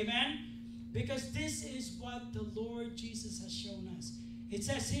 teachable. Amen? Because this is what the Lord Jesus has shown us. It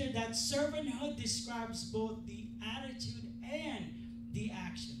says here that servanthood describes both the attitude and the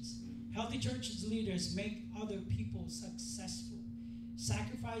actions. Healthy churches leaders make other people successful,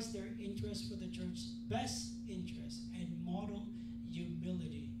 sacrifice their interests for the church's best interest, and model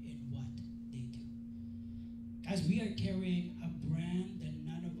humility in what they do. Guys, we are carrying a brand that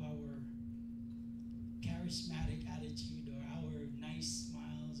none of our charismatic attitude or our nice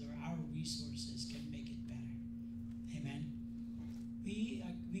smiles or our resources can make it better. Amen? We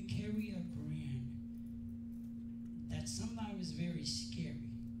carry a brand that sometimes is very scary,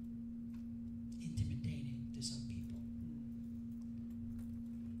 intimidating to some people.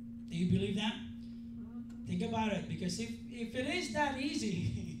 Do you believe that? Think about it, because if it is that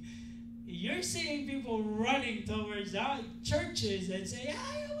easy, you're seeing people running towards our churches and say,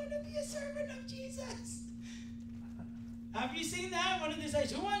 I want to be a servant of Jesus. Have you seen that? One of these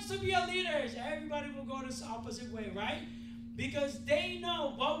days, who wants to be a leader? Everybody will go this opposite way, right? Because they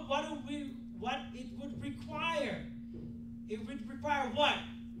know what it would require. It would require what?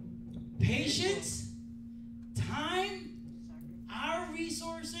 Patience, time, our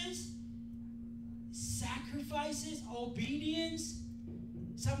resources, sacrifices, obedience,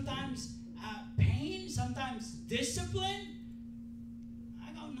 sometimes pain, sometimes discipline.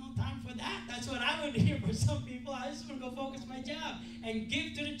 I got no time for that. That's what I would hear for some people. I just want to go focus my job and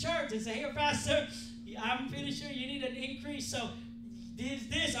give to the church and say, here, Pastor, I'm pretty sure you need an increase, so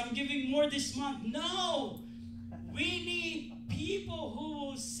this, I'm giving more this month. No! We need people who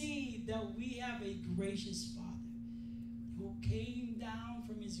will see that we have a gracious Father who came down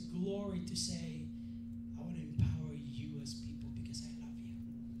from his glory to say, I want to empower you as people because I love you.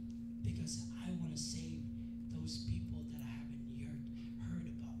 Because I want to save those people that haven't heard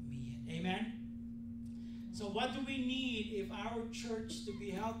about me yet. Amen? So what do we need if our church to be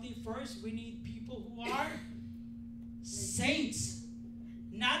healthy? First, we need people who are saints.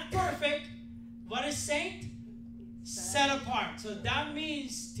 Not perfect. What is saint? Set apart. So that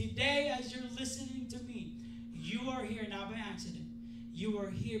means today as you're listening to me, you are here not by accident. You are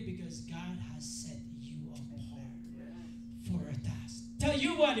here because God has set you apart for a task. Tell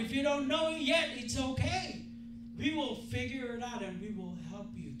you what, if you don't know it yet, it's okay. We will figure it out and we will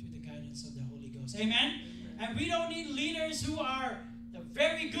help you through the guidance of the Holy Ghost. Amen? And we don't need leaders who are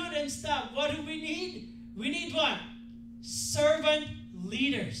very good and stuff. What do we need? We need what? Servant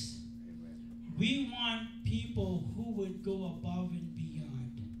leaders. We want people who would go above and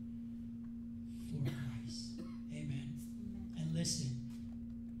beyond for Christ. Amen. And listen,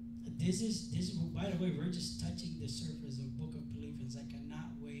 this is by the way, we're just touching the surface of Book of Philippians. I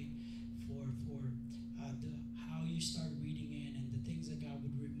cannot wait for how you start reading it and the things that God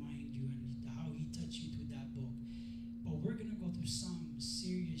would remind you and how He touched you through that book. But we're gonna go through some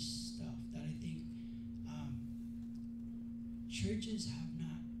serious stuff that I think churches have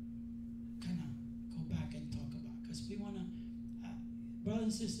not kind of go back and talk about, because we want to, brothers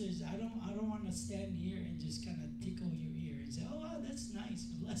and sisters, I don't want to stand here and just kind of tickle your ear and say, oh, wow, that's nice,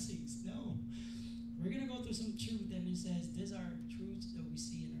 blessings. No, we're going to go through some truth, and it says these are truths that we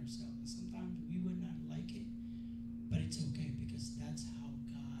see in ourselves. And sometimes we would not like it, but it's okay because that's how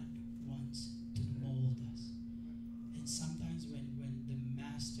God wants to mold us. And sometimes when the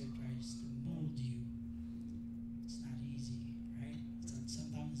master tries to mold you,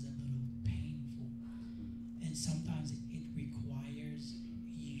 sometimes a little painful, and sometimes it requires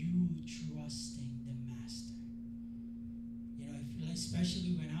you trusting the master. You know,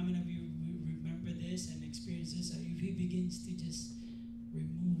 especially when how many of you remember this and experience this? If he begins to just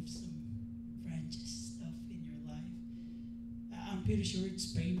remove some branches stuff in your life, I'm pretty sure it's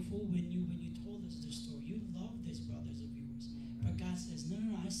painful when you told us the story. You love this, brothers of yours, but God says,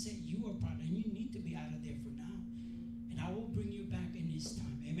 no, I set you apart, and you need to be out of there for now. And I will bring you back in His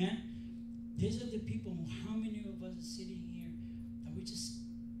time. Amen? These are the people, how many of us are sitting here that we just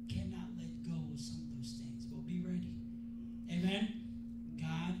cannot let go of some of those things? We'll be ready. Amen?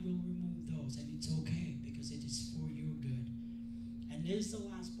 God will remove those, and it's okay because it is for your good. And this is the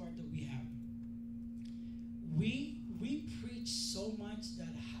last part that we have. We preach so much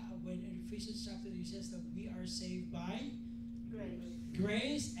that when in Ephesians chapter 3 says that we are saved by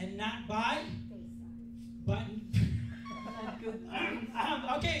grace and not by but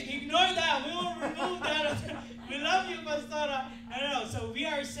okay, ignore that. We will remove that. We love you, Pastora. No. So we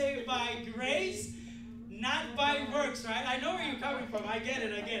are saved by grace, not by works, right? I know where you're coming from. I get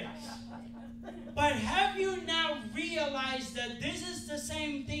it. But have you now realized that this is the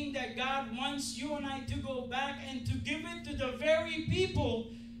same thing that God wants you and I to go back and to give it to the very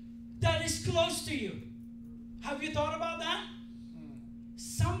people that is close to you? Have you thought about that?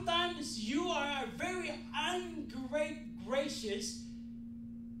 Sometimes you are very gracious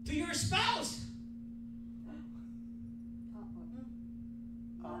to your spouse.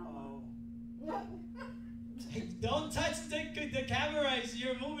 Hey, don't touch the camera as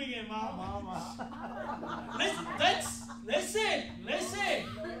you're moving it, Mama. Listen.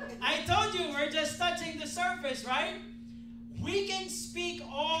 I told you we're just touching the surface, right? We can speak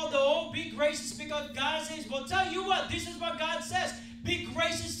be gracious because God says, well, tell you what, this is what God says. Be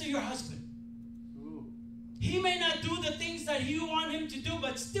gracious to your husband. He may not do the things that you want him to do,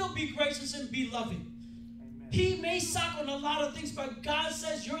 but still be gracious and be loving. Amen. He may suck on a lot of things, but God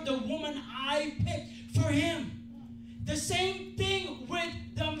says you're the woman I picked for him. The same thing with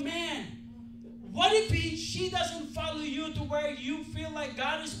the man. What if she doesn't follow you to where you feel like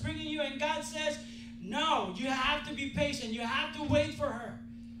God is bringing you, and God says, no, you have to be patient. You have to wait for her.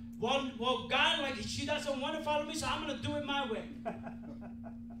 Well, God, like, she doesn't want to follow me, so I'm going to do it my way.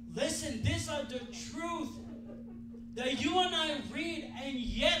 Listen, these are the truth that you and I read, and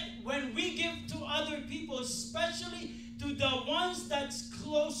yet when we give to other people, especially to the ones that's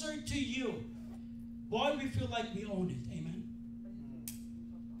closer to you, boy, we feel like we own it. Amen?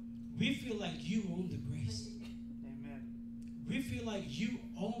 we feel like you own the grace. Amen. We feel like you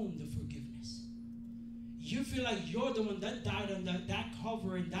own the forgiveness. You feel like you're the one that died on that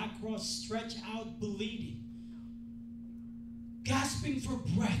cover and that cross, stretched out, bleeding, gasping for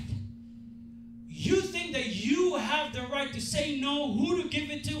breath. You think that you have the right to say no, who to give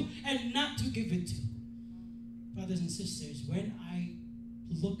it to, and not to give it to. Brothers and sisters, when I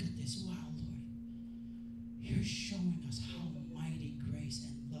look at this, wow, Lord, you're showing us how mighty grace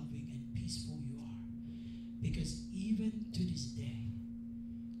and loving and peaceful you are. Because even to this day,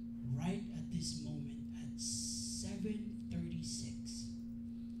 right at this moment, at 7:36,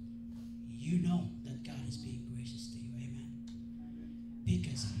 you know that God is being gracious to you. Amen.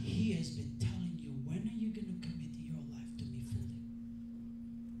 Because he has been telling you, when are you going to commit your life to me fully?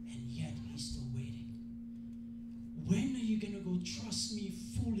 And yet he's still waiting. When are you going to go trust me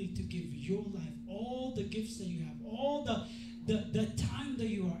fully to give your life all the gifts that you have, all the time that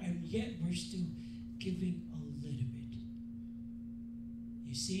you are, and yet we're still giving a little bit.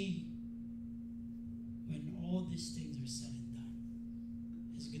 You see, when all these things are said and done,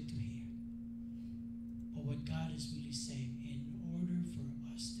 it's good to hear. But what God is really saying, in order for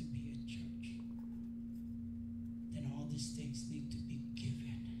us to be a church, then all these things need to be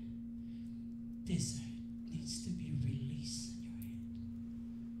given. This needs to be released in your hand.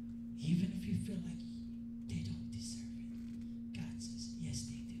 Even if you feel like they don't deserve it, God says, yes,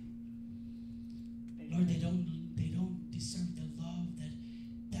 they do. Lord, they don't deserve the love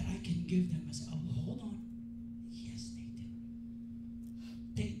that I can give them. I say, oh, hold on. Yes, they do.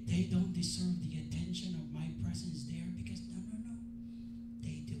 They don't deserve the attention of my presence there, because no.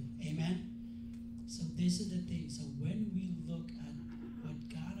 They do. Amen? So this is the thing. So when we look at what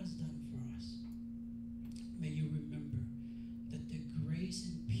God has done for us, may you remember that the grace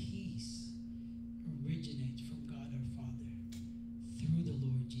and peace originates from God our Father through the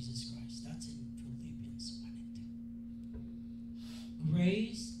Lord Jesus Christ. That's in Philippians 1 and 2.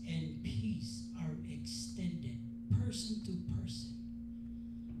 Grace and peace are extended person to person,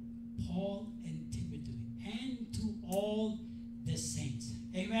 Paul and Timothy, and to all the saints.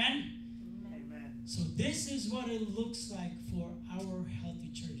 Amen? Amen. So this is what it looks like for our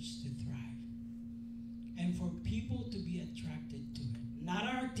healthy church to thrive, and for people to be attracted to it. Not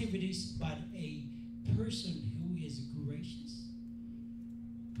our activities, but a person who is gracious,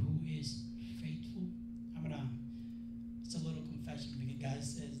 who is faithful. It's a little confession, because God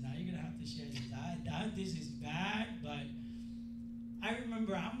says, now you're going to have to share this. This is bad, but I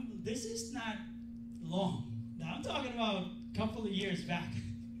remember, this is not long. Now I'm talking about a couple of years back.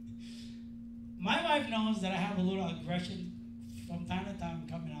 My wife knows that I have a little aggression from time to time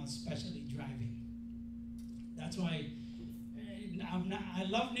coming out, especially driving. That's why I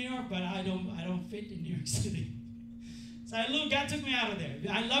love New York, but I don't fit in New York City. So God took me out of there.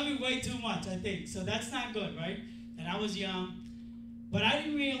 I love it way too much, I think. So that's not good, right? And I was young. But I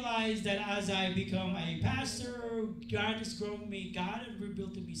didn't realize that as I become a pastor, God has grown me. God has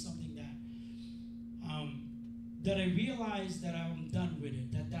rebuilt in me something that I realized that I'm done with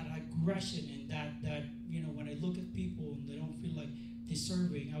it. That aggression, and that when I look at people and they don't feel like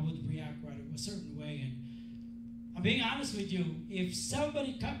deserving, I would react right a certain way. And I'm being honest with you. If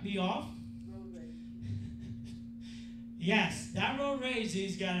somebody cut me off, yes, that road rage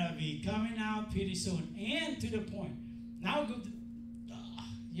is gonna be coming out pretty soon, and to the point. Now,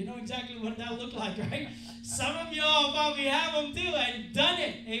 you know exactly what that looked like, right? Some of y'all probably have them too. I've done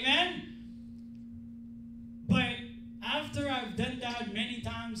it, amen. But after I've done that many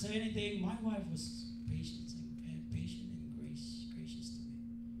times, anything, my wife was patient and gracious to me.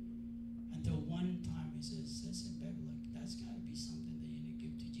 Until one time he says, "Listen, babe, look, that's got to be something that you need to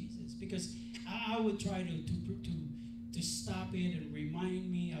give to Jesus." Because I would try to stop it and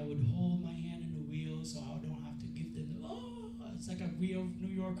remind me. I would hold my hand in the wheel so I don't have to give them. It's like a real New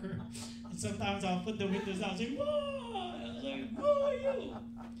Yorker. And sometimes I'll put the windows down and say, "Whoa!" I was like, "Who are you?"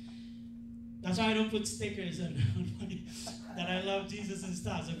 That's why I don't put stickers on that I love Jesus and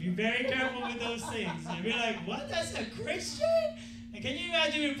stuff. So be very careful with those things. You'll be like, "What? That's a Christian?" And can you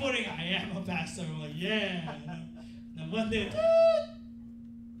imagine me putting, "I am a pastor"? I'm like, yeah. And one day,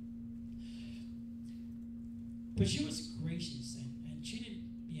 but she was gracious, and she didn't,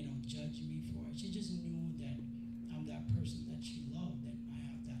 judge me for it. She just knew that I'm that person that she loved, and I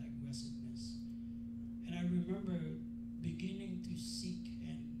have that aggressiveness. And I remember beginning to seek,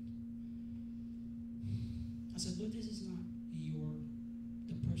 and I said, "Look, this is not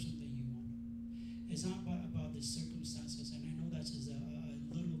the person that you want. It's not about the circumstances." And I know that's just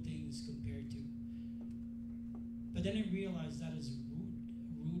little things compared to. But then I realized that is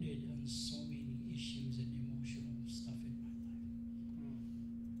rooted on so many issues and emotional stuff in my life.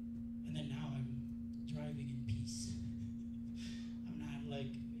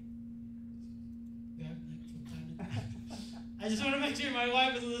 just want to make sure my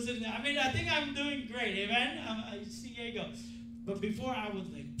wife is listening. I mean, I think I'm doing great. Amen? I see, here you go. But before I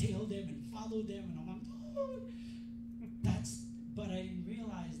would like tail them and follow them, and I'm like, oh, but I didn't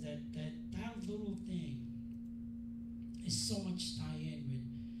realize that little thing is so much tie-in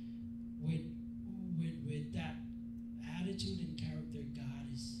with that attitude and character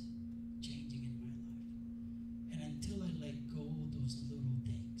God is changing in my life. And until I let go of those little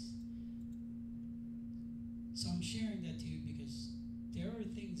things. So I'm sharing that to you because there are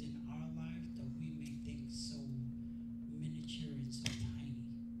things in our life that we may think so miniature and so tiny.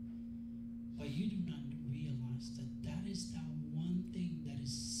 But you do not realize that is that one thing that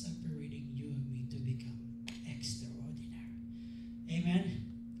is separating you and me to become extraordinary. Amen.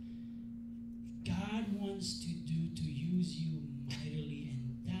 God wants to use you mightily,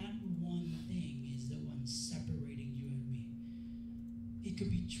 and that one thing is the one separating you and me. It could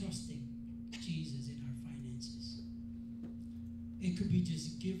be trusting Jesus in our finances. It could be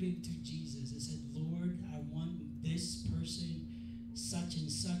just giving to Jesus and said, Lord, I want this person such and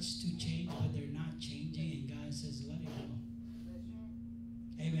such to change, but they're not changing, and God says, let it go.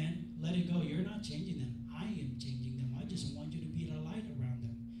 Amen. Let it go. You're not changing them. I am changing them. I just want you to be the light around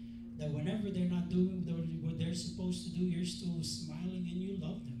them. That whenever they're not doing what they're supposed to do, you're still smiling and you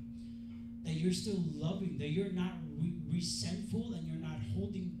love them. That you're still loving. That you're not resentful and you're not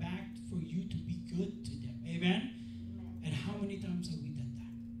holding back for you to be good to them. Amen? And how many times have we done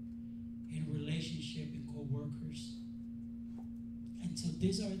that? In relationship, in co-workers. And so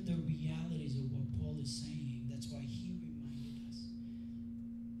these are the realities of what Paul is saying. That's why he reminded us.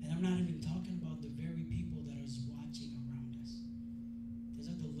 And I'm not even talking about the very people that are watching around us. These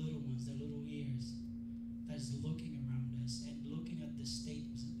are the little ones, the little ears that is looking around us and looking at the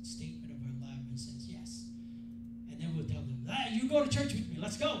statement of our life and says, yes. And then we'll tell them, you go to church with me,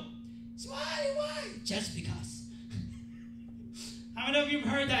 let's go. So why? Just because. How many of you have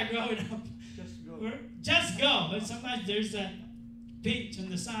heard that growing up? Just go. Just go. But sometimes there's that pinch on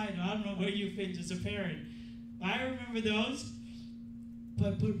the side. I don't know where you pinch as a parent. I remember those.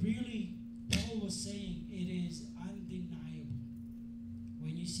 But really, Paul was saying it is undeniable.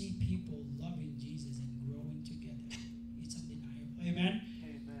 When you see people loving Jesus and growing together, it's undeniable. Amen?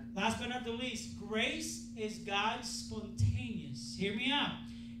 Amen. Last but not the least, grace is God's spontaneous, hear me out,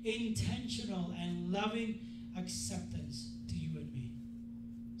 intentional and loving acceptance to you and me.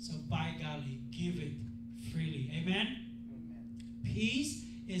 So by golly, give it freely. Amen? Amen. Peace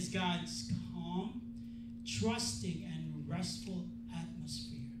is God's calm, trusting, and restful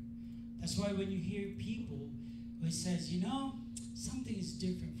atmosphere. That's why when you hear people who says, something is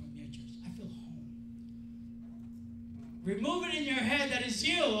different from your church, I feel home. Remove it in your head that it's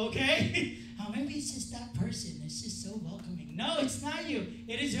you, okay? Maybe it's just that person. It's just so welcoming. No, it's not you.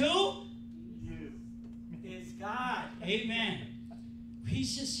 It is who? You. It's God. Amen.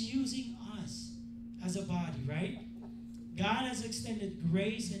 He's just using us as a body, right? God has extended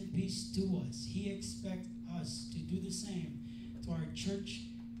grace and peace to us. He expects us to do the same to our church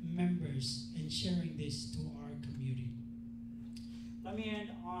members and sharing this to our community. Let me end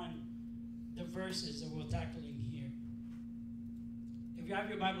on the verses that we're tackling here. If you have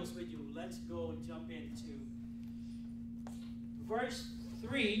your Bibles with you, let's go jump into verse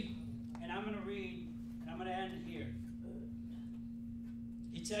 3, and I'm going to read, and I'm going to end here.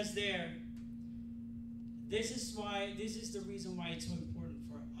 It says there, this is the reason why it's so important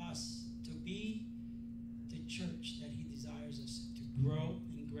for us to be the church that he desires us to grow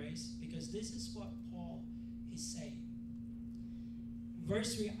in grace, because this is what Paul is saying.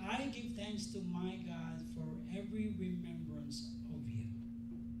 Verse 3, I give thanks to my God for every remembrance of you,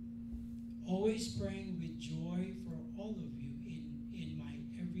 always praying with joy for all of you in my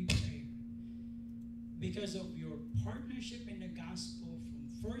every prayer, because of your partnership in the gospel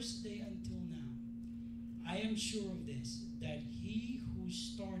from first day until now. I am sure of this, that he who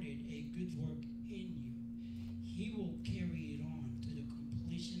started a good work in you, he will carry it on to the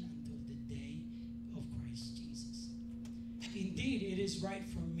completion until the day of Christ Jesus. Indeed, it is right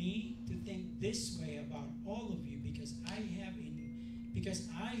for me to think this way about all of you, because I have you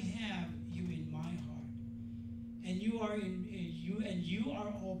in my heart, and you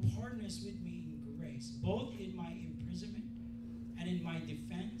are all partners with me in grace, both in my imprisonment and in my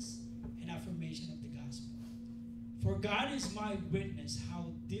defense and affirmation of the gospel. For God is my witness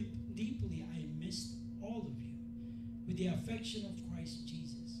how deeply I missed all of you with the affection of Christ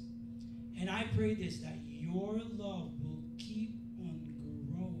Jesus. And I pray this, that your love will keep on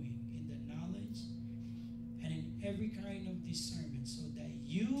growing in the knowledge and in every kind of discernment, so that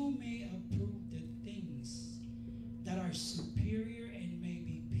you may approve the things that are superior and may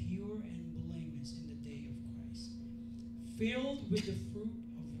be pure and blameless in the day of Christ. filled with the fruit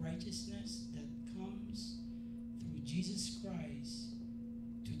of righteousness that comes through Jesus Christ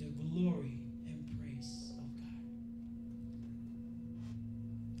to the glory and praise of God.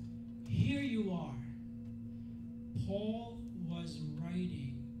 Here you are. Paul was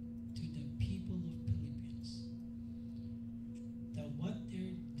writing to the people of Philippians that what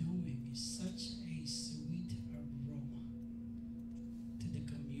they're doing is such a sweet aroma to the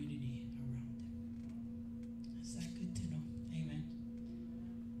community around them. Is that good to know? Amen.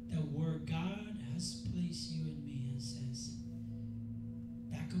 That where God has placed you and me and says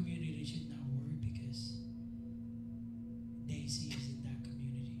that community should not worry because Daisy is in that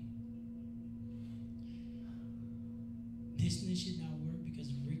community. Disney should not worry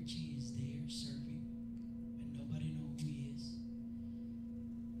because Richie is there serving and nobody knows who he is.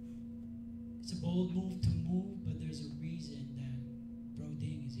 It's a bold move to move, but there's a reason that Bro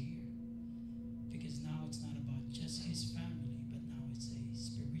Ding is here. Because now it's not about just his family, but now it's a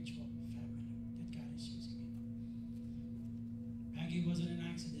spiritual family that God is using him. Maggie, it wasn't an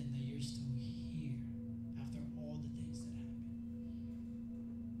accident that you're still here after all the things that happened.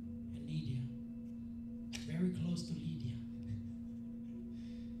 And Lydia, very close to Lydia.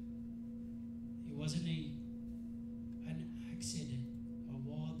 It wasn't an accident of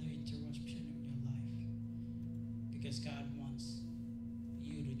all the interruption in your life, because God wants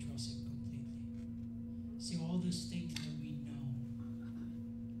you to trust Him completely. See, all those things that we know,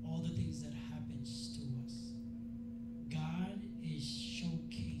 all the things that happens to us, God is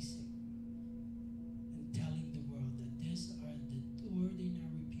showcasing and telling the world that these are the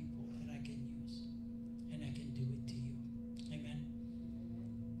ordinary people that I can use, and I can do it to you. Amen.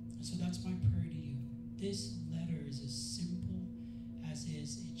 And so that's my prayer to you. This letter is as simple as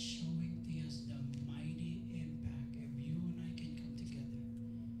is. It's showing to us the mighty impact if you and I can come together,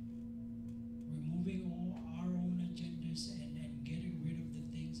 removing all our own agendas and getting rid of the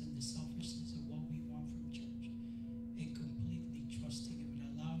things and the selfishness of what we want from church, and completely trusting Him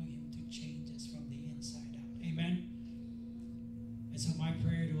and allowing Him to change us from the inside out. Amen. And so my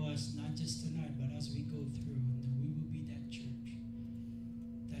prayer to us, not just tonight, but as we go through, that we will be that church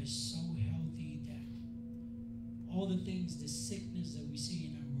that is so healthy that all the things, the sickness that we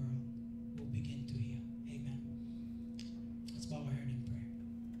see in our world will begin to heal. Amen. Let's bow our head in prayer.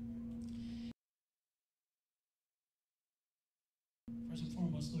 First and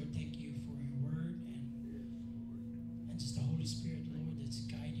foremost, Lord, thank you for your word and just the Holy Spirit, Lord, that's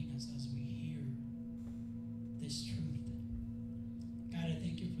guiding us as we hear this truth. God, I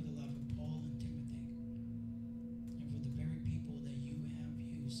thank you for the love of Paul and Timothy, and for the very people that you have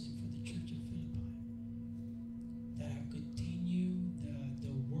used, and for the church of Philippi that have continued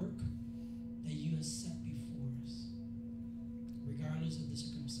the work that you have set before us, regardless of the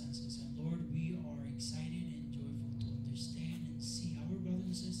circumstances. And Lord, we are excited and joyful to understand and see our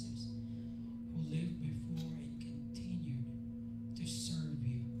brothers and sisters who lived before and continued to serve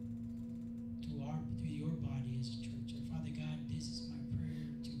you to your body as a church. And Father God, this is my prayer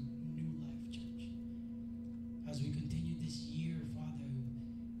to New Life Church. As we continue this year, Father,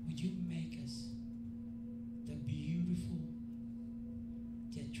 would you make us the beautiful,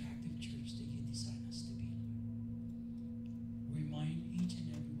 the attractive church that you designed us to be, Lord. Remind each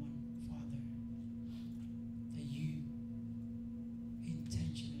and every one, Father, that you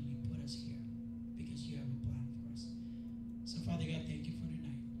intentionally put us here because you have a plan for us. So, Father God, thank you for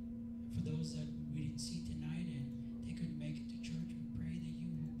tonight. For those that we didn't see tonight and they couldn't make it to church, we pray that you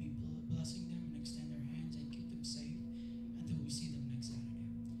will be blessing them and extend their hands and keep them safe until we see them next Saturday.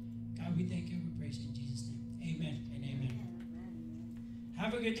 God, we thank you and we praise you in Jesus' name. Amen and amen.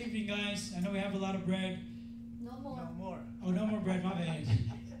 Have a good evening, guys. I know we have a lot of bread. No more. Oh, no more bread, my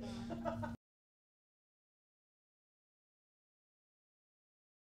bad.